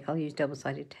doesn't stick, I'll use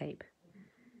double-sided tape.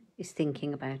 It's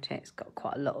thinking about it. It's got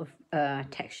quite a lot of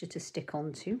texture to stick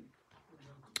onto.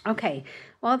 Okay,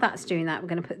 while that's doing that, we're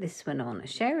going to put this one on.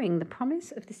 Sharing the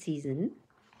promise of the season.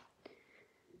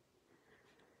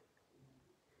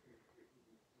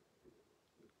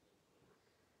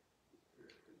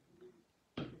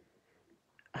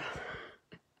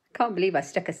 Can't believe I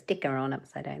stuck a sticker on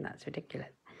upside down. That's ridiculous.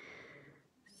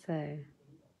 So,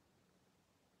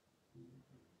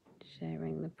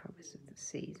 sharing the promise of the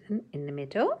season in the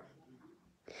middle.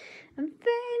 And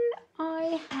then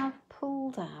I have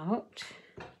pulled out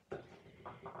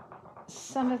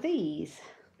some of these.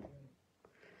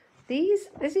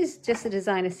 This is just a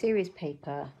designer series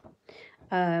paper.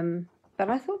 But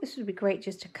I thought this would be great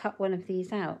just to cut one of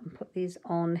these out and put these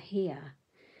on here.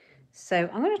 So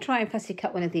I'm going to try and fussy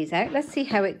cut one of these out. Let's see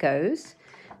how it goes.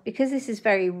 Because this is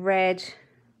very red,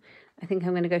 I think I'm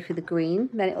going to go for the green.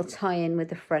 Then it'll tie in with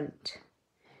the front.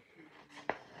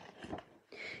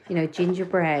 You know,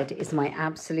 gingerbread is my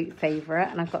absolute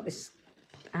favourite. And I've got this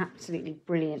absolutely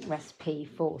brilliant recipe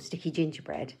for sticky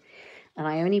gingerbread. And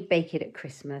I only bake it at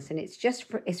Christmas. And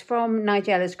it's from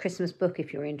Nigella's Christmas book,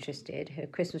 if you're interested. Her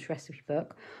Christmas recipe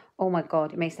book. Oh my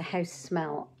God, it makes the house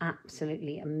smell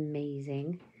absolutely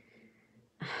amazing.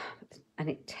 And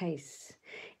it tastes,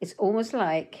 it's almost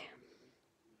like,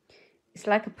 it's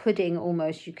like a pudding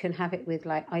almost. You can have it with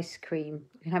like ice cream.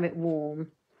 You can have it warm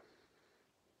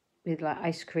with like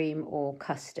ice cream or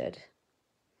custard.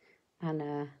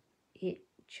 And it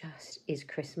just is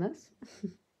Christmas.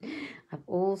 I've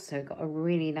also got a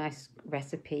really nice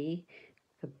recipe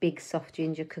for big soft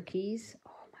ginger cookies.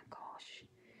 Oh my gosh.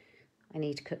 I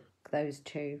need to cook those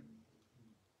too.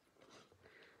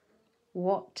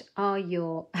 What are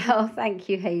your, oh, thank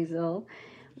you, Hazel.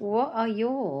 What are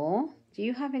your, do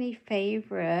you have any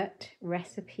favourite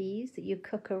recipes that you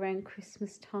cook around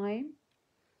Christmas time?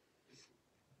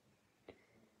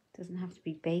 Doesn't have to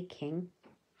be baking.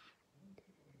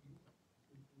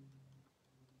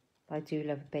 I do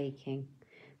love baking.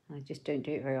 I just don't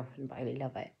do it very often, but I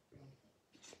love it.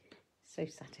 So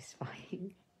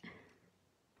satisfying.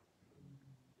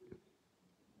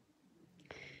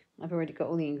 I've already got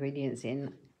all the ingredients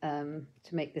in to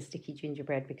make the sticky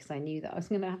gingerbread because I knew that I was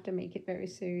going to have to make it very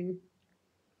soon.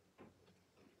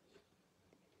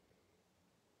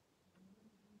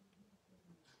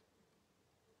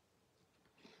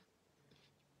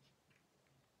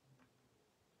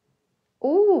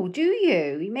 Oh, do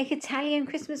you? You make Italian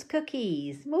Christmas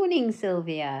cookies. Morning,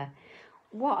 Sylvia.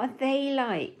 What are they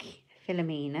like,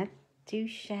 Philomena? Do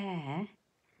share.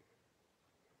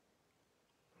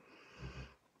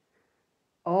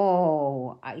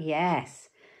 Oh, yes.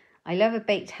 I love a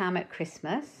baked ham at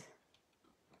Christmas.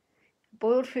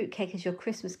 Boiled fruit cake is your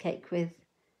Christmas cake with...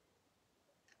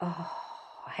 Oh,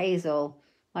 Hazel,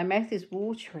 my mouth is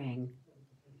watering.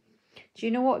 Do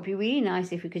you know what? It'd be really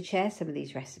nice if we could share some of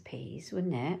these recipes,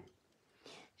 wouldn't it?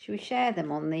 Should we share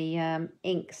them on the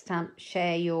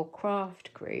Inkstampshare Your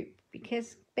Craft group?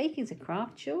 Because baking's a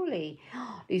craft, surely.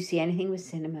 Lucy, anything with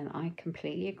cinnamon. I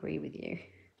completely agree with you.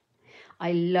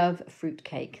 I love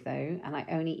fruitcake though, and I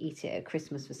only eat it at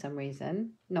Christmas for some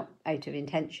reason, not out of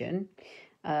intention.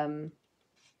 Love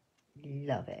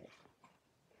it.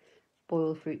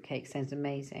 Boiled fruitcake sounds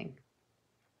amazing.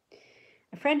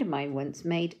 A friend of mine once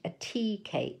made a tea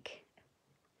cake.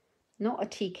 Not a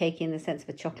tea cake in the sense of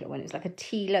a chocolate one. It was like a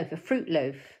tea loaf, a fruit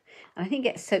loaf. And I think it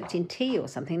gets soaked in tea or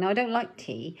something. Now, I don't like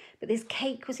tea, but this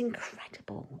cake was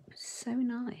incredible. It was so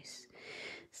nice.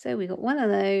 So we got one of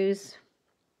those.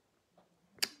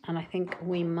 And I think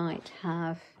we might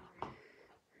have...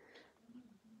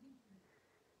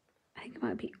 I think it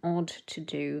might be odd to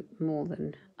do more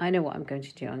than... I know what I'm going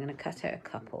to do. I'm going to cut out a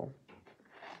couple.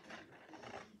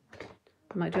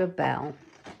 I might do a bell.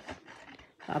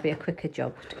 That'll be a quicker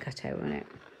job to cut out, won't it?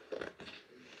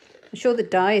 I'm sure the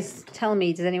dies, tell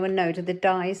me, does anyone know, do the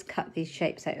dies cut these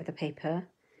shapes out of the paper?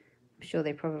 I'm sure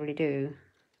they probably do.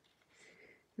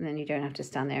 And then you don't have to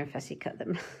stand there and fussy cut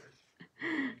them.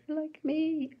 Like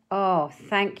me. Oh,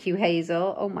 thank you,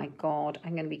 Hazel. Oh my God,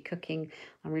 I'm going to be cooking.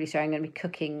 I'm really sorry, I'm going to be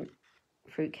cooking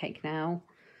fruitcake now.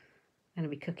 I'm going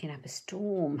to be cooking up a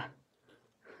storm.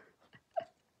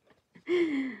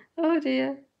 Oh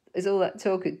dear. There's all that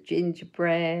talk of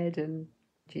gingerbread and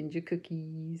ginger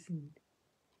cookies and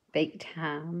baked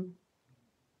ham.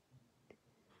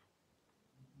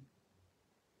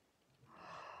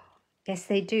 Yes,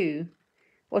 they do.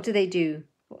 What do they do?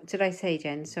 What did I say,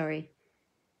 Jen? Sorry.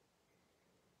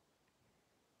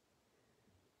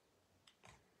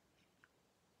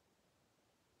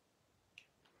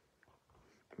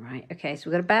 Right, okay, so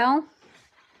we've got a bell.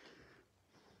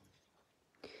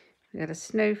 We've got a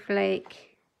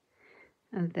snowflake.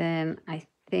 And then I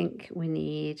think we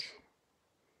need...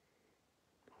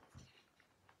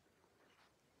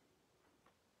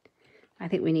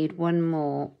 one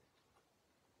more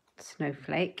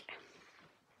snowflake.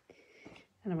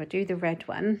 And I'm going to do the red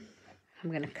one. I'm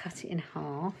going to cut it in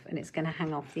half and it's going to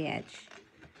hang off the edge.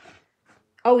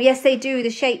 Oh, yes, they do. The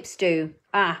shapes do.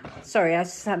 Ah, sorry, I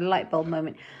just had a light bulb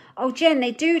moment. Oh, Jen,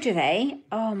 they do they?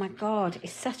 Oh, my God.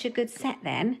 It's such a good set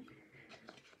then.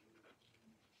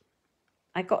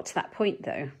 I got to that point,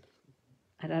 though.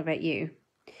 I don't know about you.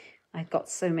 I've got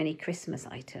so many Christmas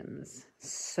items.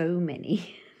 So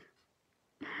many.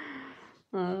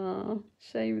 Oh,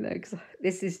 shame, though, because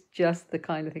this is just the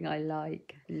kind of thing I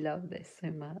like. I love this so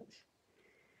much.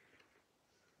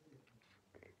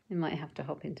 I might have to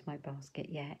hop into my basket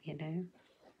yet, you know.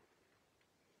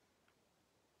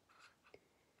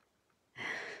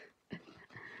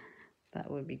 That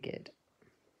would be good.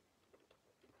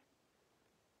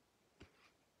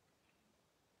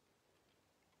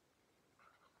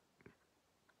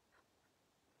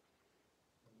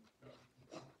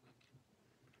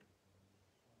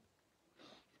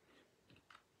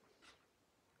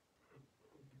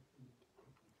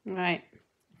 Right,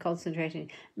 concentrating.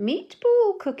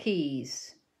 Meatball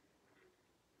cookies.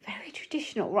 Very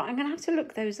traditional. Right, I'm going to have to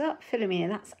look those up, Philomena.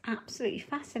 That's absolutely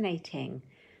fascinating.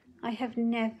 I have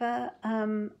never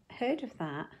heard of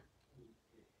that.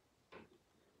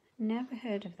 Never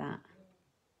heard of that.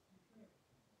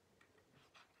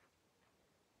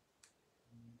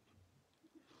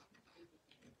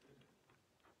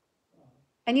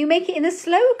 And you make it in the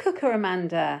slow cooker,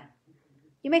 Amanda.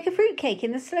 You make a fruitcake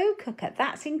in the slow cooker.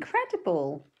 That's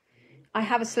incredible. I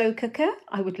have a slow cooker.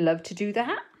 I would love to do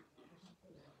that.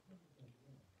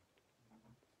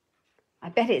 I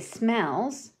bet it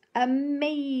smells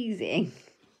amazing.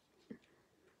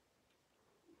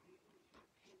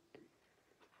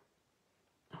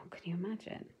 Oh, can you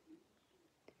imagine?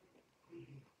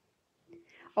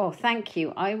 Oh, thank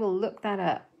you. I will look that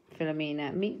up,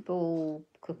 Philomena. Meatball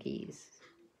cookies.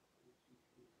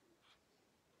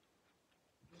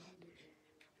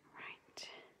 Right.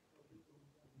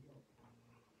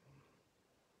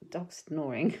 Dog's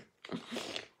snoring.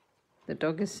 The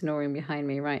dog is snoring behind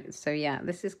me. Right. So, yeah,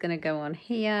 this is going to go on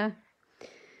here.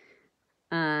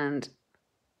 And,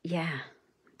 yeah.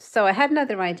 So, I had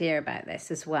another idea about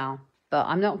this as well. But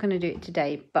I'm not going to do it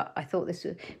today. But I thought this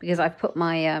was... Because I've put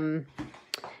my...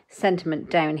 sentiment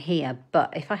down here,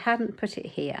 but if I hadn't put it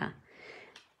here,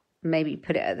 maybe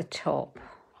put it at the top.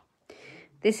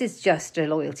 This is just a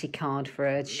loyalty card for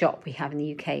a shop we have in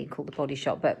the UK called The Body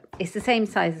Shop, but it's the same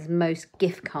size as most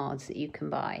gift cards that you can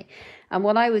buy. And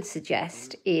what I would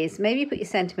suggest is maybe put your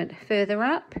sentiment further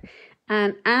up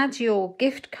and add your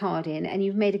gift card in, and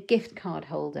you've made a gift card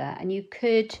holder, and you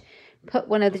could put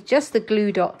one of just the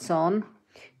glue dots on,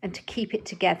 and to keep it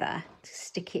together, to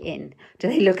stick it in. Do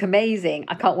they look amazing?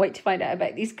 I can't wait to find out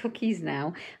about these cookies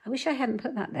now. I wish I hadn't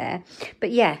put that there. But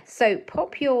yeah, so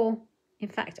pop your... In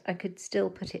fact, I could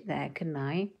still put it there, couldn't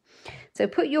I? So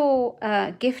put your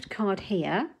gift card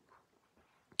here.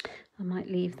 I might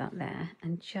leave that there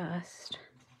and just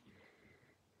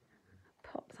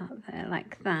pop that there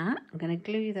like that. I'm going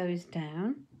to glue those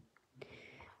down.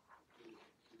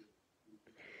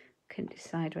 Couldn't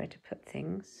decide where to put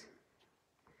things.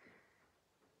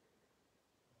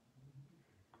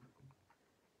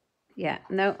 Yeah,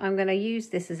 no, I'm going to use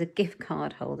this as a gift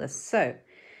card holder. So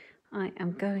I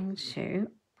am going to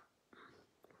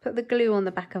put the glue on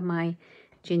the back of my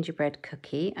gingerbread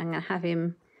cookie. I'm going to have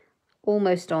him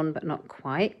almost on, but not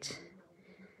quite.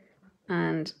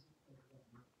 And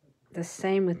the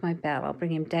same with my bell. I'll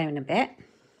bring him down a bit.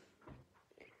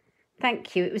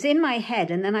 Thank you. It was in my head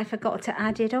and then I forgot to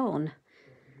add it on.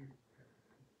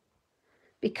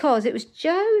 because it was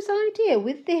Jo's idea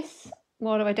with this.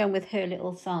 What have I done with her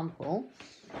little sample?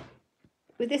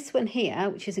 With this one here,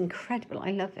 which is incredible.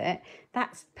 I love it.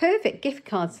 That's perfect gift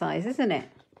card size, isn't it?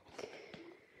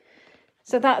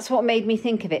 So that's what made me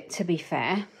think of it, to be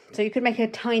fair. So you could make a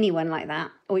tiny one like that,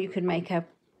 or you could make a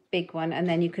big one, and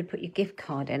then you could put your gift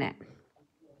card in it.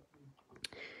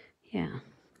 Yeah.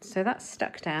 So that's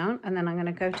stuck down, and then I'm going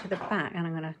to go to the back and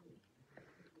I'm going to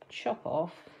chop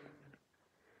off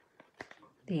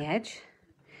the edge.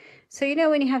 So you know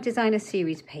when you have designer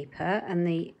series paper and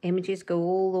the images go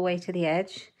all the way to the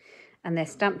edge and they're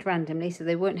stamped randomly, so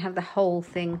they won't have the whole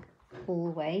thing all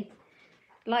the way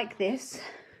like this.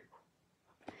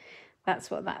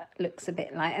 That's what that looks a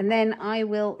bit like. And then I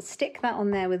will stick that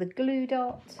on there with a glue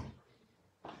dot.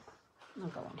 I'll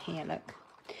go on here, look,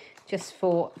 just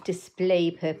for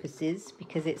display purposes,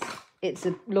 because it's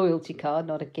a loyalty card,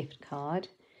 not a gift card.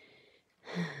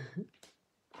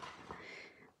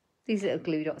 These little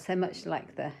glue dots, they're much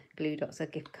like the glue dots a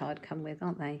gift card come with,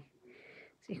 aren't they?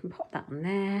 So you can pop that on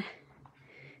there.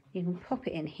 You can pop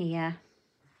it in here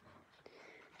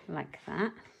like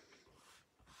that.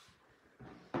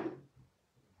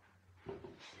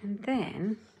 And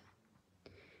then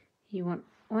you want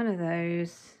one of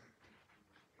those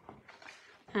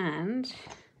and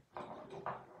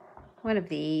one of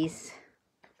these.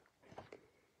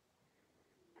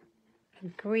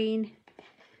 And green.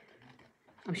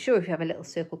 I'm sure if you have a little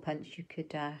circle punch, you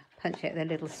could punch out the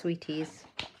little sweeties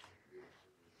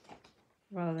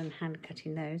rather than hand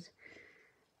cutting those.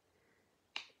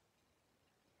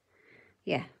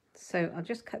 Yeah, so I'll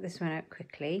just cut this one out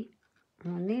quickly.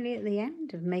 I'm nearly at the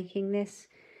end of making this.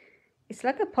 It's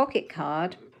like a pocket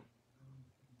card,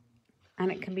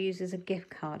 and it can be used as a gift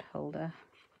card holder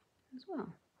as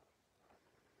well.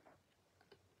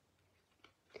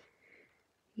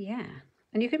 Yeah.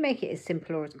 And you can make it as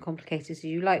simple or as complicated as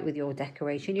you like with your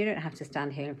decoration. You don't have to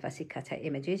stand here and fussy cut out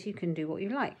images. You can do what you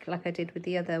like I did with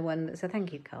the other one that's a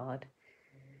thank you card.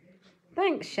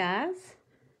 Thanks, Shaz.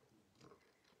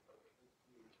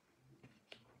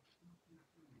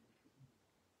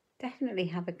 Definitely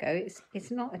have a go.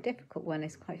 It's not a difficult one.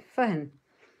 It's quite fun.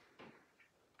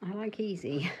 I like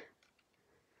easy.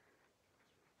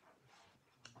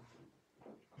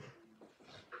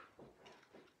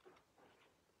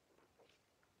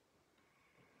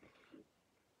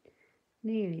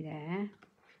 Nearly there.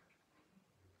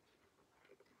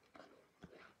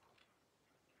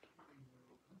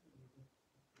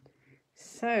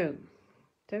 So,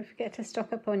 don't forget to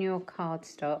stock up on your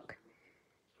cardstock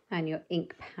and your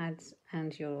ink pads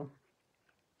and your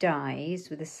dies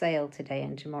with a sale today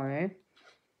and tomorrow.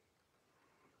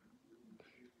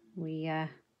 We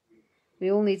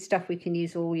all need stuff we can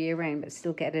use all year round but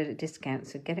still get it at a discount,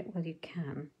 so get it while you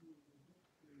can.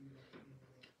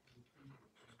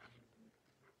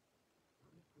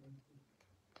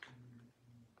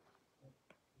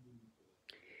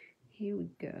 Here we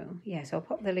go. Yes, I'll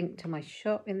pop the link to my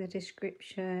shop in the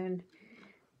description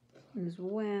as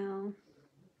well.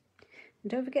 And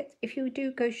don't forget, if you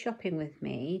do go shopping with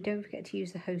me, don't forget to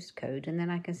use the host code, and then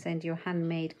I can send you a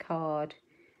handmade card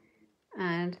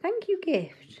and thank you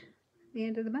gift at the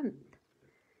end of the month.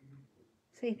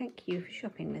 Say thank you for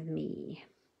shopping with me.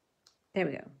 There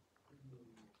we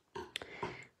go.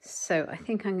 So I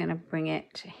think I'm going to bring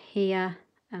it here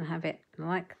and have it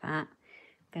like that.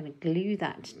 I'm going to glue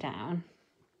that down.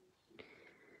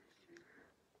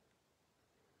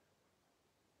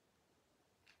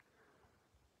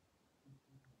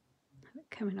 Have it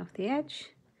coming off the edge.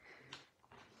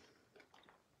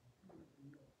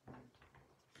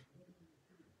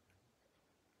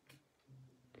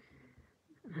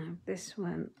 I have this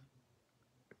one,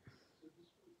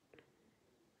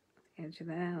 the edge of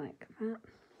there like that.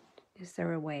 Is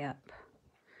there a way up?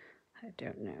 I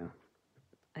don't know.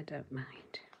 I don't mind.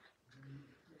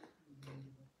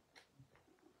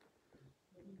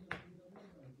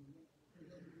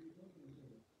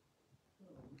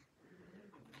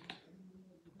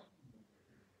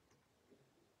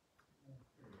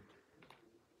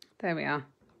 There we are.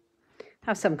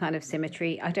 Have some kind of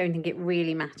symmetry. I don't think it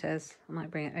really matters. I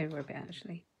might bring it over a bit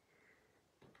actually.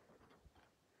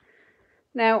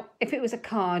 Now, if it was a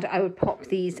card, I would pop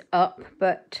these up,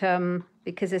 but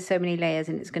because there's so many layers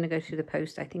and it's going to go through the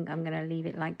post, I think I'm going to leave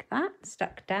it like that,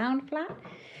 stuck down flat.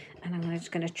 And I'm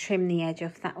just going to trim the edge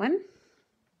off that one.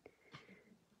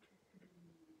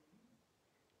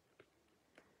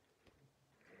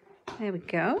 There we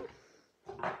go.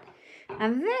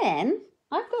 And then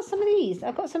I've got some of these.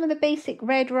 I've got some of the basic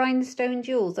red rhinestone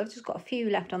jewels. I've just got a few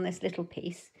left on this little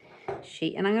piece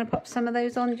sheet, and I'm going to pop some of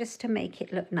those on just to make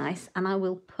it look nice. And I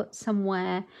will put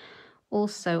somewhere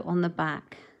also on the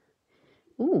back.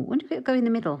 Ooh, I wonder if it'll go in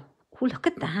the middle. Oh, look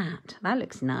at that. That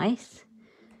looks nice.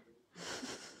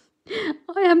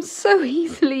 I am so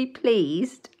easily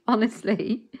pleased,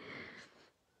 honestly.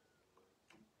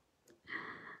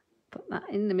 Put that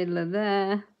in the middle of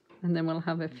there, and then we'll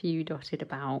have a few dotted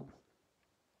about.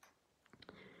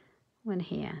 One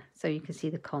here, so you can see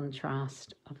the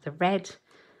contrast of the red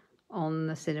on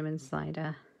the cinnamon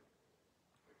cider.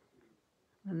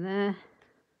 And there.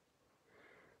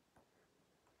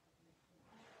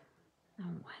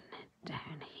 And one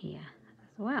down here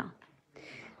as well.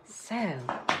 So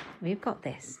we've got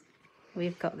this.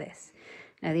 We've got this.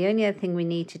 Now the only other thing we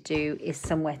need to do is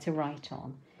somewhere to write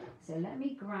on. So let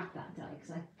me grab that die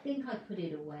because I think I put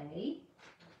it away.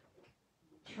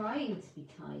 Trying to be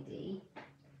tidy.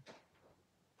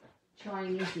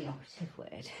 Trying is the operative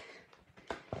word.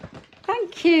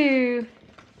 Thank you.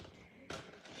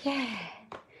 Yeah.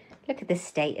 Look at the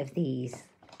state of these.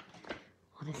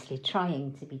 Honestly,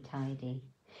 trying to be tidy.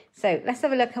 So let's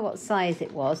have a look at what size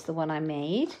it was, the one I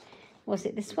made. Was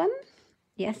it this one?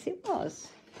 Yes, it was.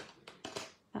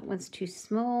 That one's too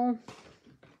small.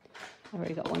 I've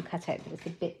already got one cut out, but it's a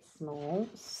bit small.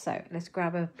 So let's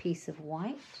grab a piece of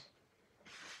white.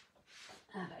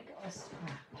 Have I got a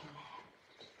scrap left?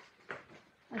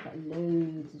 I've got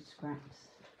loads of scraps.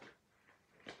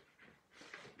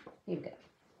 Here we go.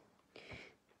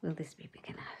 Will this be big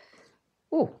enough?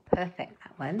 Oh, perfect,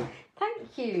 that one.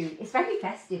 Thank you. It's very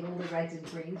festive, all the reds and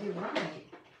greens. You're right.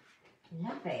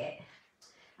 Love it.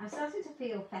 I'm starting to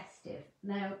feel festive.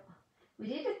 Now, we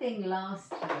did a thing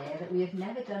last year that we have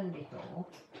never done before.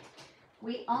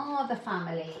 We are the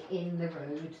family in the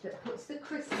road that puts the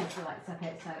Christmas lights up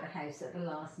outside the house at the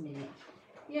last minute.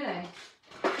 You know,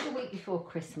 the week before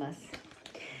Christmas.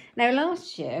 Now,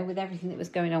 last year, with everything that was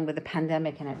going on with the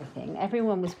pandemic and everything,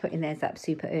 everyone was putting theirs up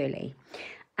super early.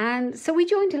 And so we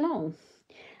joined along.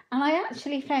 And I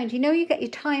actually found, you know, you get your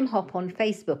time hop on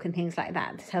Facebook and things like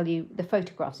that to tell you the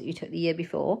photographs that you took the year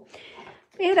before.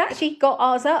 We had actually got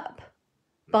ours up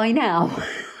by now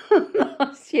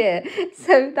last year.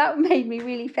 So that made me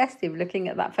really festive looking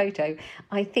at that photo.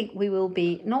 I think we will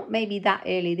be, not maybe that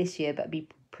early this year, but be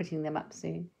putting them up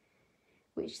soon.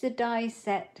 Which the die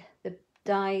set, the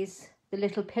dies, the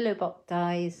little pillow box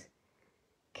dies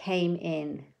came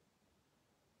in.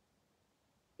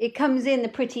 It comes in the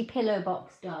pretty pillow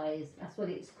box dies. That's what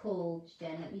it's called,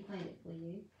 Jen. Let me find it for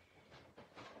you.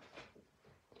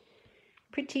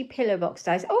 Pretty pillow box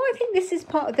dies. Oh, I think this is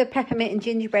part of the peppermint and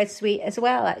gingerbread suite as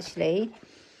well, actually.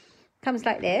 Comes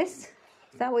like this.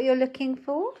 Is that what you're looking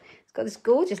for? It's got this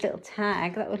gorgeous little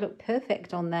tag. That would look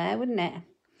perfect on there, wouldn't it?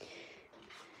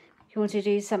 If you want to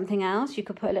do something else, you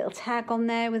could put a little tag on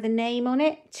there with a name on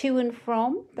it. To and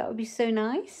from. That would be so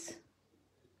nice.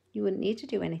 You wouldn't need to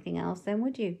do anything else then,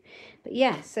 would you? But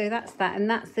yeah, so that's that. And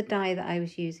that's the die that I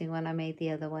was using when I made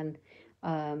the other one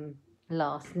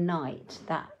last night.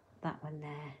 That one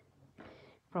there.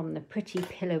 From the pretty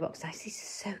pillow box dies. These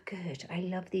are so good. I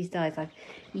love these dies. I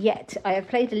have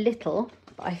played a little,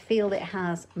 but I feel it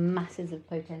has masses of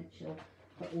potential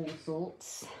for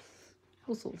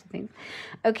all sorts of things.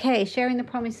 Okay, sharing the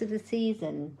promise of the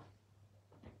season.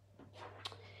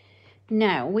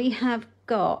 Now we have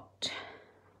got,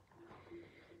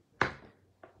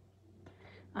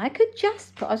 I could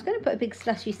just put, I was going to put a big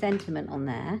slushy sentiment on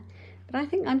there, but I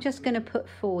think I'm just going to put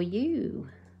for you.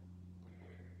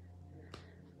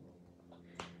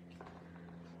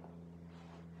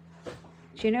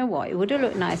 Do you know what? It would have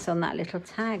looked nice on that little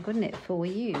tag, wouldn't it, for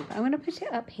you? I'm going to put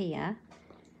it up here.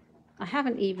 I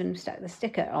haven't even stuck the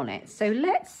sticker on it. So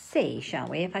let's see, shall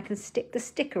we, if I can stick the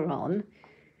sticker on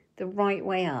the right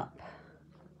way up.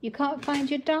 You can't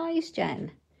find your dies, Jen?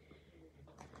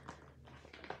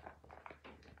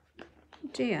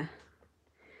 Dear.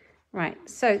 Right,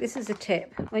 so this is a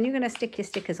tip. When you're going to stick your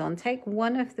stickers on, take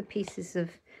one of the pieces of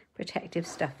protective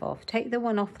stuff off. Take the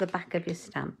one off the back of your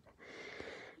stamp.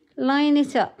 Line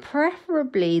it up,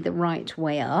 preferably the right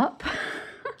way up.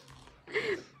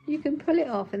 You can pull it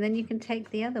off and then you can take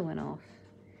the other one off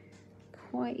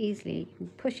quite easily. You can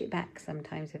push it back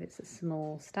sometimes if it's a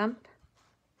small stamp.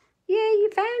 Yeah, you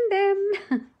found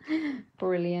them.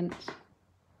 Brilliant.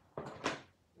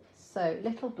 So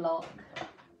little block.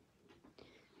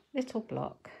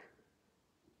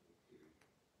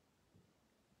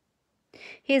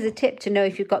 Here's a tip to know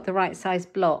if you've got the right size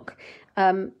block.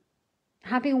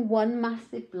 Having one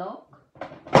massive block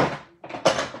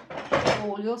for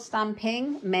all your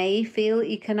stamping may feel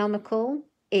economical.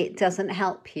 It doesn't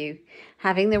help you.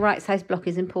 Having the right size block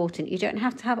is important. You don't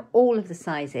have to have all of the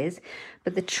sizes,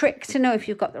 but the trick to know if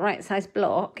you've got the right size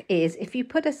block is if you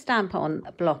put a stamp on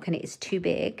a block and it's too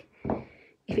big,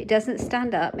 If it doesn't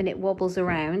stand up and it wobbles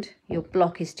around, your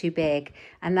block is too big.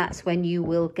 And that's when you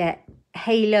will get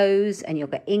halos and you'll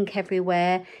get ink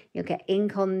everywhere. You'll get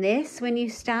ink on this when you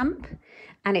stamp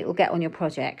and it will get on your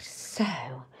project. So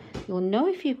you'll know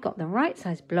if you've got the right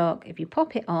size block if you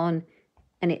pop it on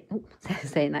and it,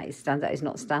 saying that it stands out, it's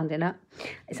not standing up.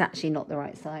 It's actually not the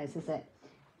right size, is it?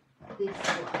 This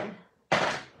one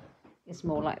is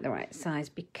more like the right size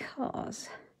because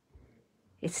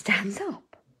it stands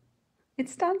up. It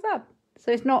stands up.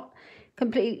 So it's not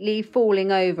completely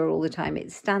falling over all the time.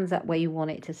 It stands up where you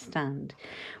want it to stand.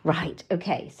 Right,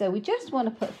 okay, so we just want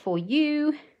to put for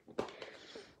you.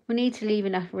 We need to leave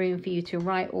enough room for you to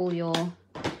write all your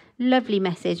lovely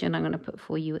message, and I'm going to put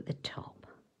for you at the top.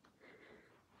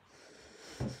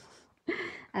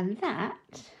 And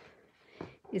that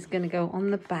is going to go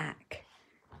on the back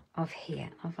of here,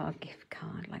 of our gift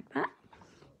card, like that.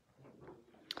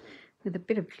 With a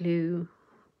bit of glue.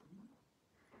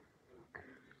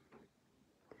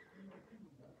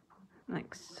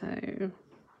 Like so.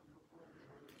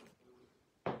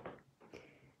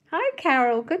 Hi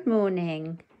Carol, good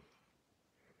morning.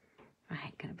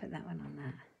 Right, gonna put that one on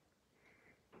there.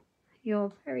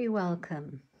 You're very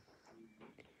welcome.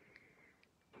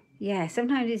 Yeah,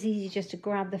 sometimes it's easy just to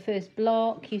grab the first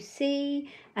block you see,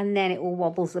 and then it all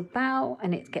wobbles about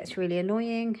and it gets really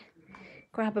annoying.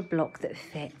 Grab a block that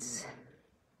fits.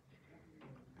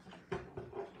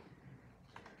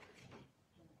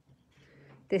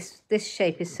 This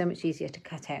shape is so much easier to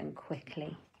cut out and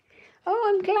quickly. Oh,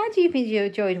 I'm glad you've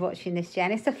enjoyed watching this,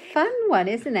 Jen. It's a fun one,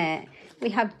 isn't it?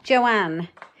 We have Joanne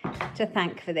to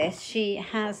thank for this. She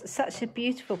has such a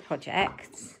beautiful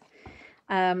project.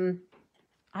 I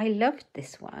loved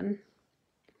this one.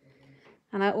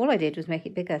 And all I did was make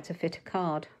it bigger to fit a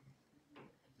card.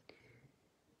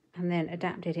 And then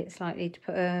adapted it slightly to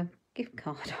put a gift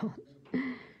card on.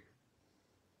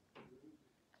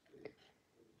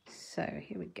 So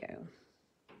here we go.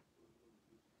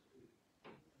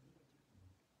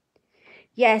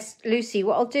 Yes, Lucy,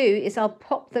 what I'll do is I'll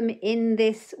pop them in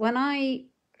this. When I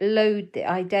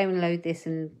download this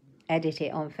and edit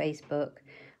it on Facebook,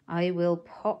 I will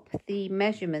pop the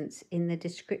measurements in the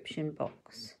description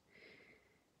box.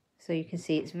 So you can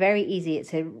see it's very easy.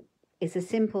 It's a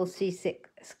simple C6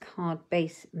 card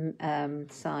base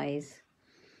size,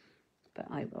 but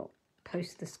I will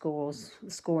post the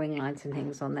scoring lines and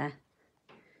things on there.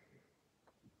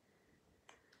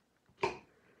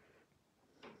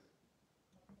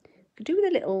 Could do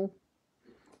with a little,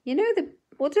 you know,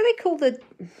 what do they call the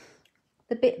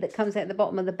bit that comes out the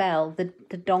bottom of the bell, the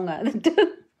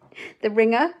donger, the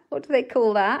ringer? What do they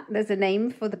call that? There's a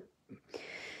name for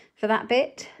that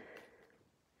bit.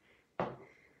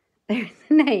 There's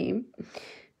a name.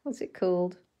 What's it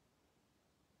called?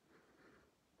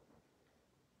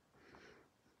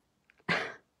 I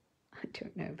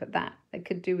don't know, but that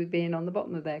could do with being on the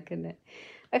bottom of there, couldn't it?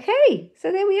 Okay,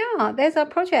 so there we are. There's our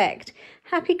project.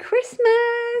 Happy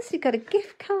Christmas. You've got a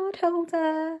gift card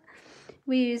holder.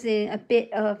 We're using a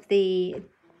bit of the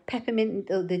peppermint,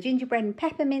 or the gingerbread and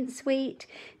peppermint suite.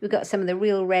 We've got some of the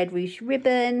real red ruche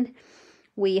ribbon.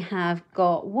 We have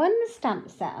got one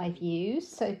stamp set I've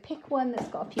used. So pick one that's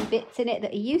got a few bits in it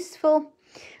that are useful.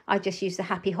 I just used the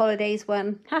Happy Holidays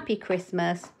one. Happy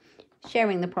Christmas.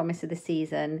 Sharing the promise of the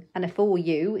season, and a for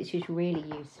you, which is really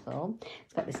useful.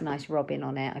 It's got this nice robin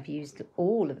on it. I've used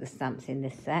all of the stamps in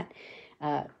this set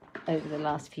over the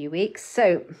last few weeks.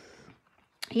 So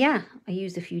yeah, I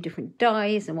used a few different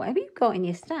dies and whatever you've got in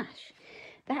your stash.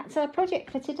 That's our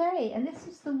project for today. And this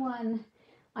is the one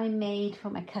I made for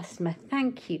my customer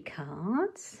thank you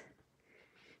cards.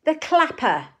 The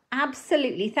clapper.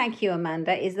 Absolutely. Thank you,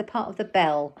 Amanda. Is the part of the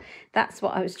bell. That's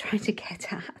what I was trying to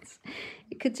get at.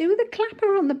 It could do with a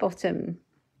clapper on the bottom,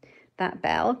 that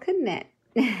bell, couldn't it?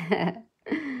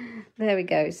 There we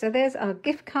go. So there's our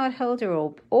gift card holder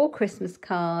or Christmas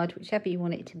card, whichever you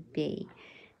want it to be.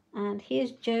 And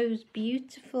here's Joe's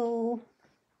beautiful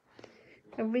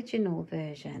original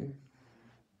version.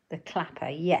 The clapper.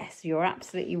 Yes, you're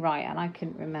absolutely right. And I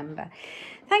couldn't remember.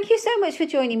 Thank you so much for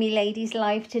joining me, ladies,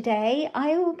 live today.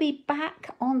 I will be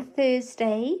back on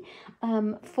Thursday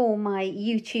for my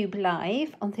YouTube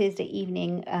live on Thursday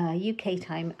evening, UK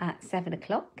time at 7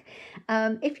 o'clock.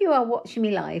 If you are watching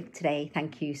me live today,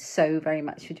 thank you so very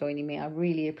much for joining me. I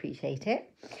really appreciate it.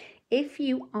 If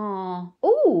you are...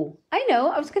 Oh, I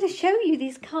know. I was going to show you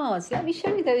these cards. Let me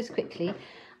show you those quickly.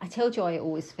 I told you I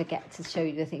always forget to show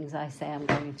you the things I say I'm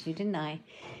going to, didn't I?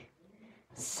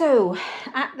 So,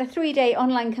 at the 3-day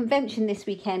online convention this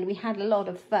weekend, we had a lot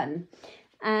of fun.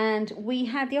 And we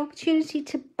had the opportunity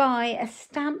to buy a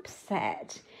stamp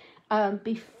set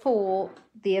before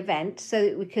the event so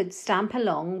that we could stamp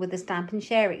along with the Stamp and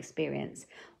Share experience.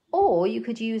 Or you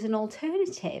could use an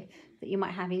alternative that you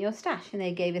might have in your stash, and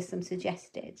they gave us some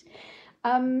suggested.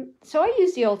 So I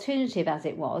used the alternative as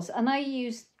it was, and I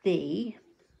used the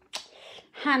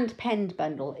hand penned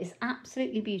bundle. It's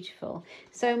absolutely beautiful.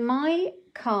 So my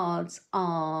cards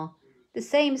are the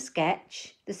same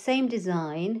sketch, the same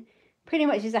design, pretty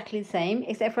much exactly the same,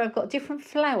 except for I've got different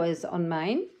flowers on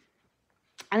mine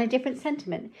and a different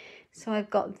sentiment. So I've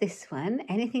got this one,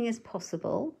 anything is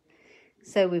possible.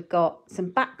 So we've got some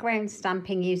background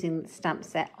stamping using the stamp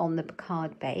set on the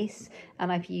card base,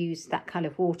 and I've used that kind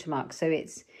of watermark. So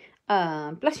it's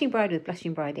Blushing Bride with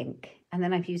Blushing Bride ink, and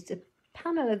then I've used a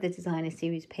panel of the designer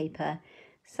series paper,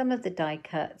 some of the die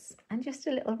cuts, and just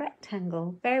a little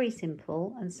rectangle, very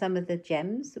simple, and some of the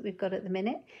gems that we've got at the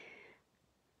minute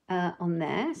on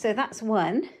there. So that's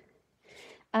one.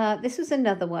 This was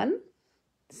another one.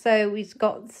 So we've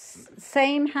got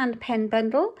same hand pen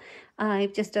bundle.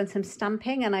 I've just done some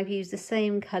stamping, and I've used the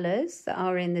same colours that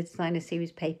are in the designer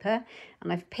series paper,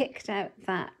 and I've picked out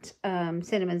that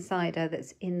cinnamon cider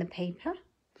that's in the paper.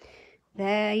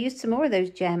 There, I used some more of those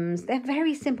gems. They're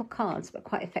very simple cards, but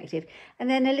quite effective. And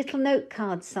then a little note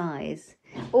card size.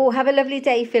 Oh, have a lovely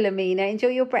day, Philomena. Enjoy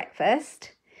your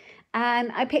breakfast.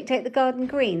 And I picked out the garden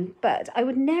green, but I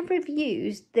would never have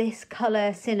used this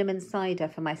colour cinnamon cider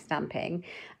for my stamping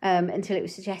until it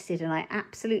was suggested, and I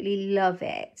absolutely love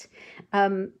it.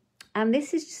 And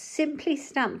this is simply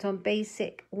stamped on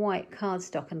basic white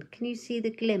cardstock. And can you see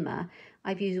the glimmer?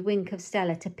 I've used Wink of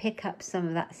Stella to pick up some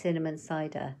of that cinnamon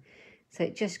cider. So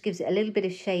it just gives it a little bit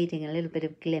of shading, a little bit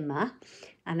of glimmer.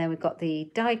 And then we've got the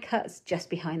die cuts just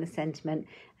behind the sentiment,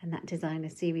 and that designer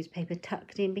series paper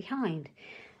tucked in behind.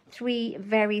 3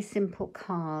 very simple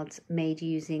cards made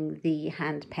using the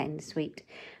hand pen suite.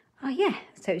 Oh yeah,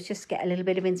 so it's just get a little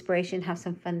bit of inspiration, have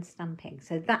some fun stamping.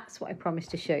 So that's what I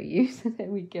promised to show you. So there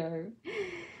we go.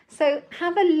 So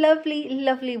have a lovely,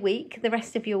 lovely week, the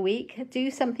rest of your week.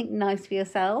 Do something nice for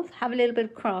yourself. Have a little bit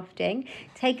of crafting.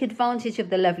 Take advantage of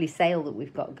the lovely sale that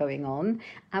we've got going on.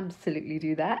 Absolutely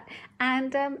do that.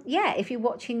 And yeah, if you're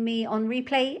watching me on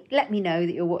replay, let me know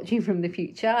that you're watching from the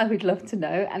future. I would love to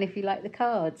know. And if you like the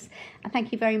cards. And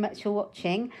thank you very much for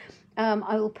watching.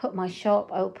 I will put my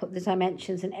shop, I will put the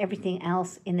dimensions and everything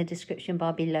else in the description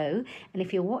bar below. And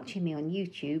if you're watching me on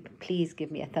YouTube, please give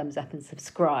me a thumbs up and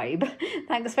subscribe.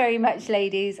 Thanks very much,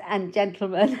 ladies and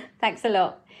gentlemen. Thanks a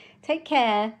lot. Take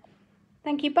care.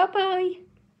 Thank you. Bye-bye.